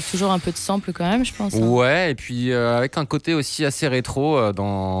 voilà. Avec toujours un peu de sample quand même, je pense. Ouais, et puis avec un côté aussi assez rétro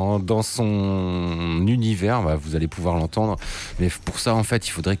dans son univers, vous allez pouvoir l'entendre. Mais pour ça, en fait,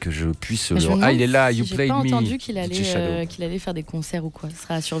 il faudrait que je puisse. Il est là, You Played Me. J'ai pas entendu qu'il allait faire des concerts ou quoi. Ce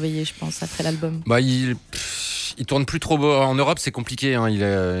sera à surveiller, je pense, après l'album. Il tourne plus trop en Europe, c'est compliqué. Hein.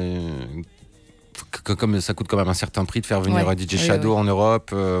 Comme ça coûte quand même un certain prix de faire venir DJ Shadow en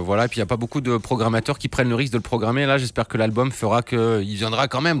Europe, voilà. Et puis il y a pas beaucoup de programmateurs qui prennent le risque de le programmer. Là, j'espère que l'album fera qu'il viendra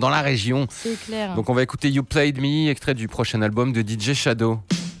quand même dans la région. C'est clair. Donc on va écouter You Played Me, extrait du prochain album de DJ Shadow.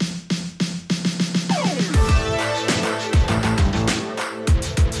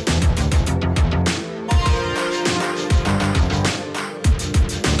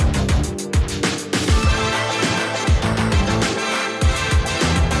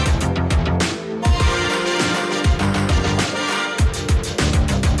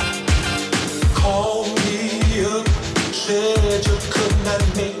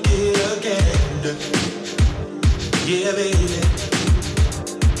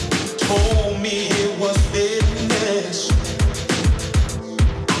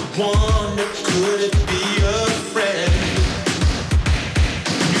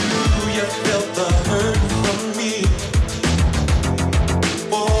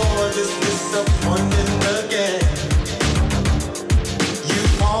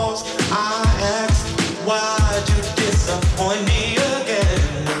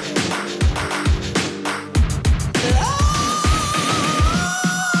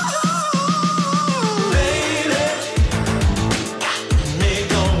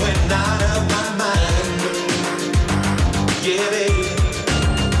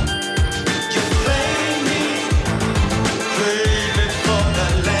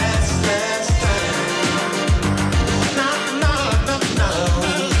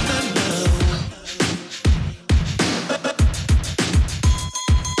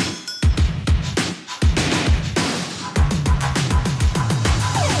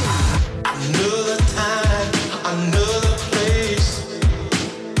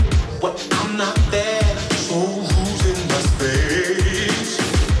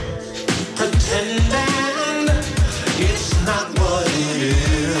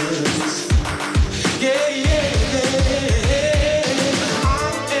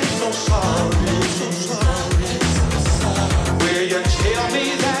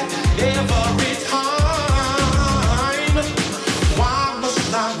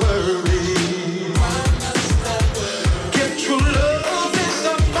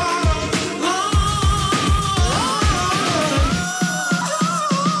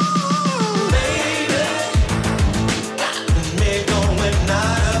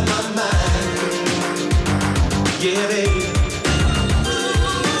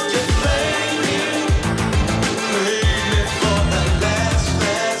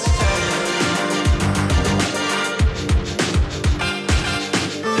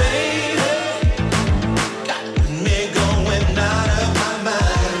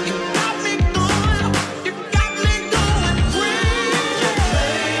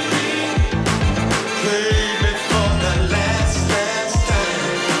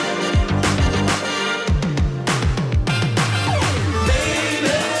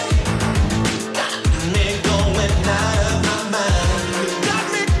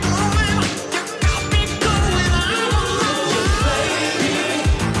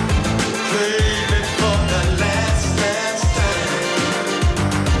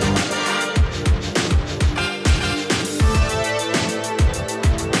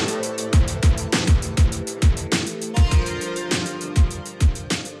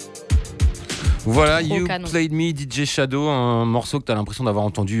 Voilà, You Played Me, DJ Shadow, un morceau que tu as l'impression d'avoir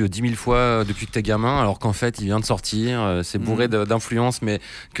entendu 10 000 fois depuis que t'es gamin, alors qu'en fait il vient de sortir, c'est bourré d'influences, mais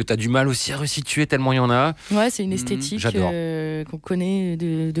que tu as du mal aussi à resituer tellement il y en a. Ouais, c'est une esthétique qu'on connaît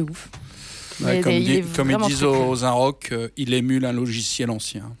de ouf. Ouais, comme ils disent aux Inrock, il émule un logiciel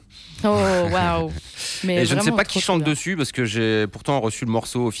ancien. Oh waouh! Et je ne sais pas qui chante dessus parce que j'ai pourtant reçu le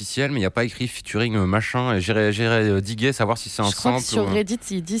morceau officiel, mais il n'y a pas écrit featuring machin. Et j'irai diguer savoir si c'est un sample. Je crois que sur Reddit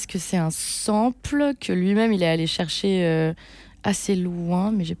ils disent que c'est un sample, que lui-même il est allé chercher assez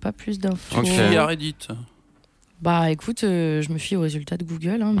loin, mais j'ai pas plus d'infos. Qui à Reddit? Bah écoute, je me fie aux résultats de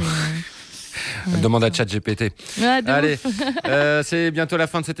Google, hein, mais. Demande à ChatGPT. Ouais, allez, c'est bientôt la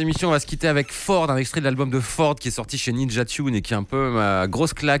fin de cette émission. On va se quitter avec Ford, un extrait de l'album de Ford qui est sorti chez Ninja Tune et qui est un peu ma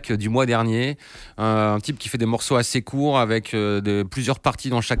grosse claque du mois dernier. Un type qui fait des morceaux assez courts avec plusieurs parties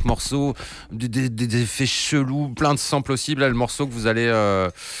dans chaque morceau, des effets chelous, plein de samples aussi. Là, le morceau que vous allez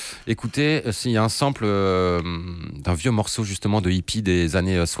écouter, il y a un sample d'un vieux morceau justement de hippie des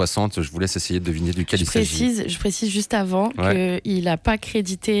années 60. Je vous laisse essayer de deviner duquel il s'agit. Je précise juste avant qu'il n'a pas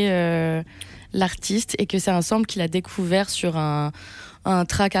crédité l'artiste et que c'est un sample qu'il a découvert sur un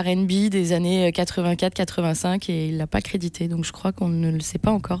track R&B des années 84-85 et il l'a pas crédité, donc je crois qu'on ne le sait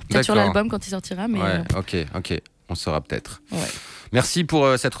pas encore. Peut-être sur l'album quand il sortira, mais ok, on saura peut-être. Merci pour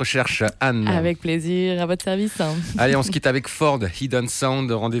cette recherche, Anne. Avec plaisir, à votre service. Allez, on se quitte avec Ford, Hidden Sound.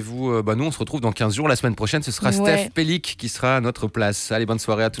 Rendez-vous, nous on se retrouve dans 15 jours. La semaine prochaine, ce sera Steph Pellic qui sera à notre place. Allez, bonne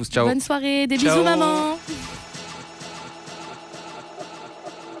soirée à tous, ciao. Bonne soirée, des bisous maman.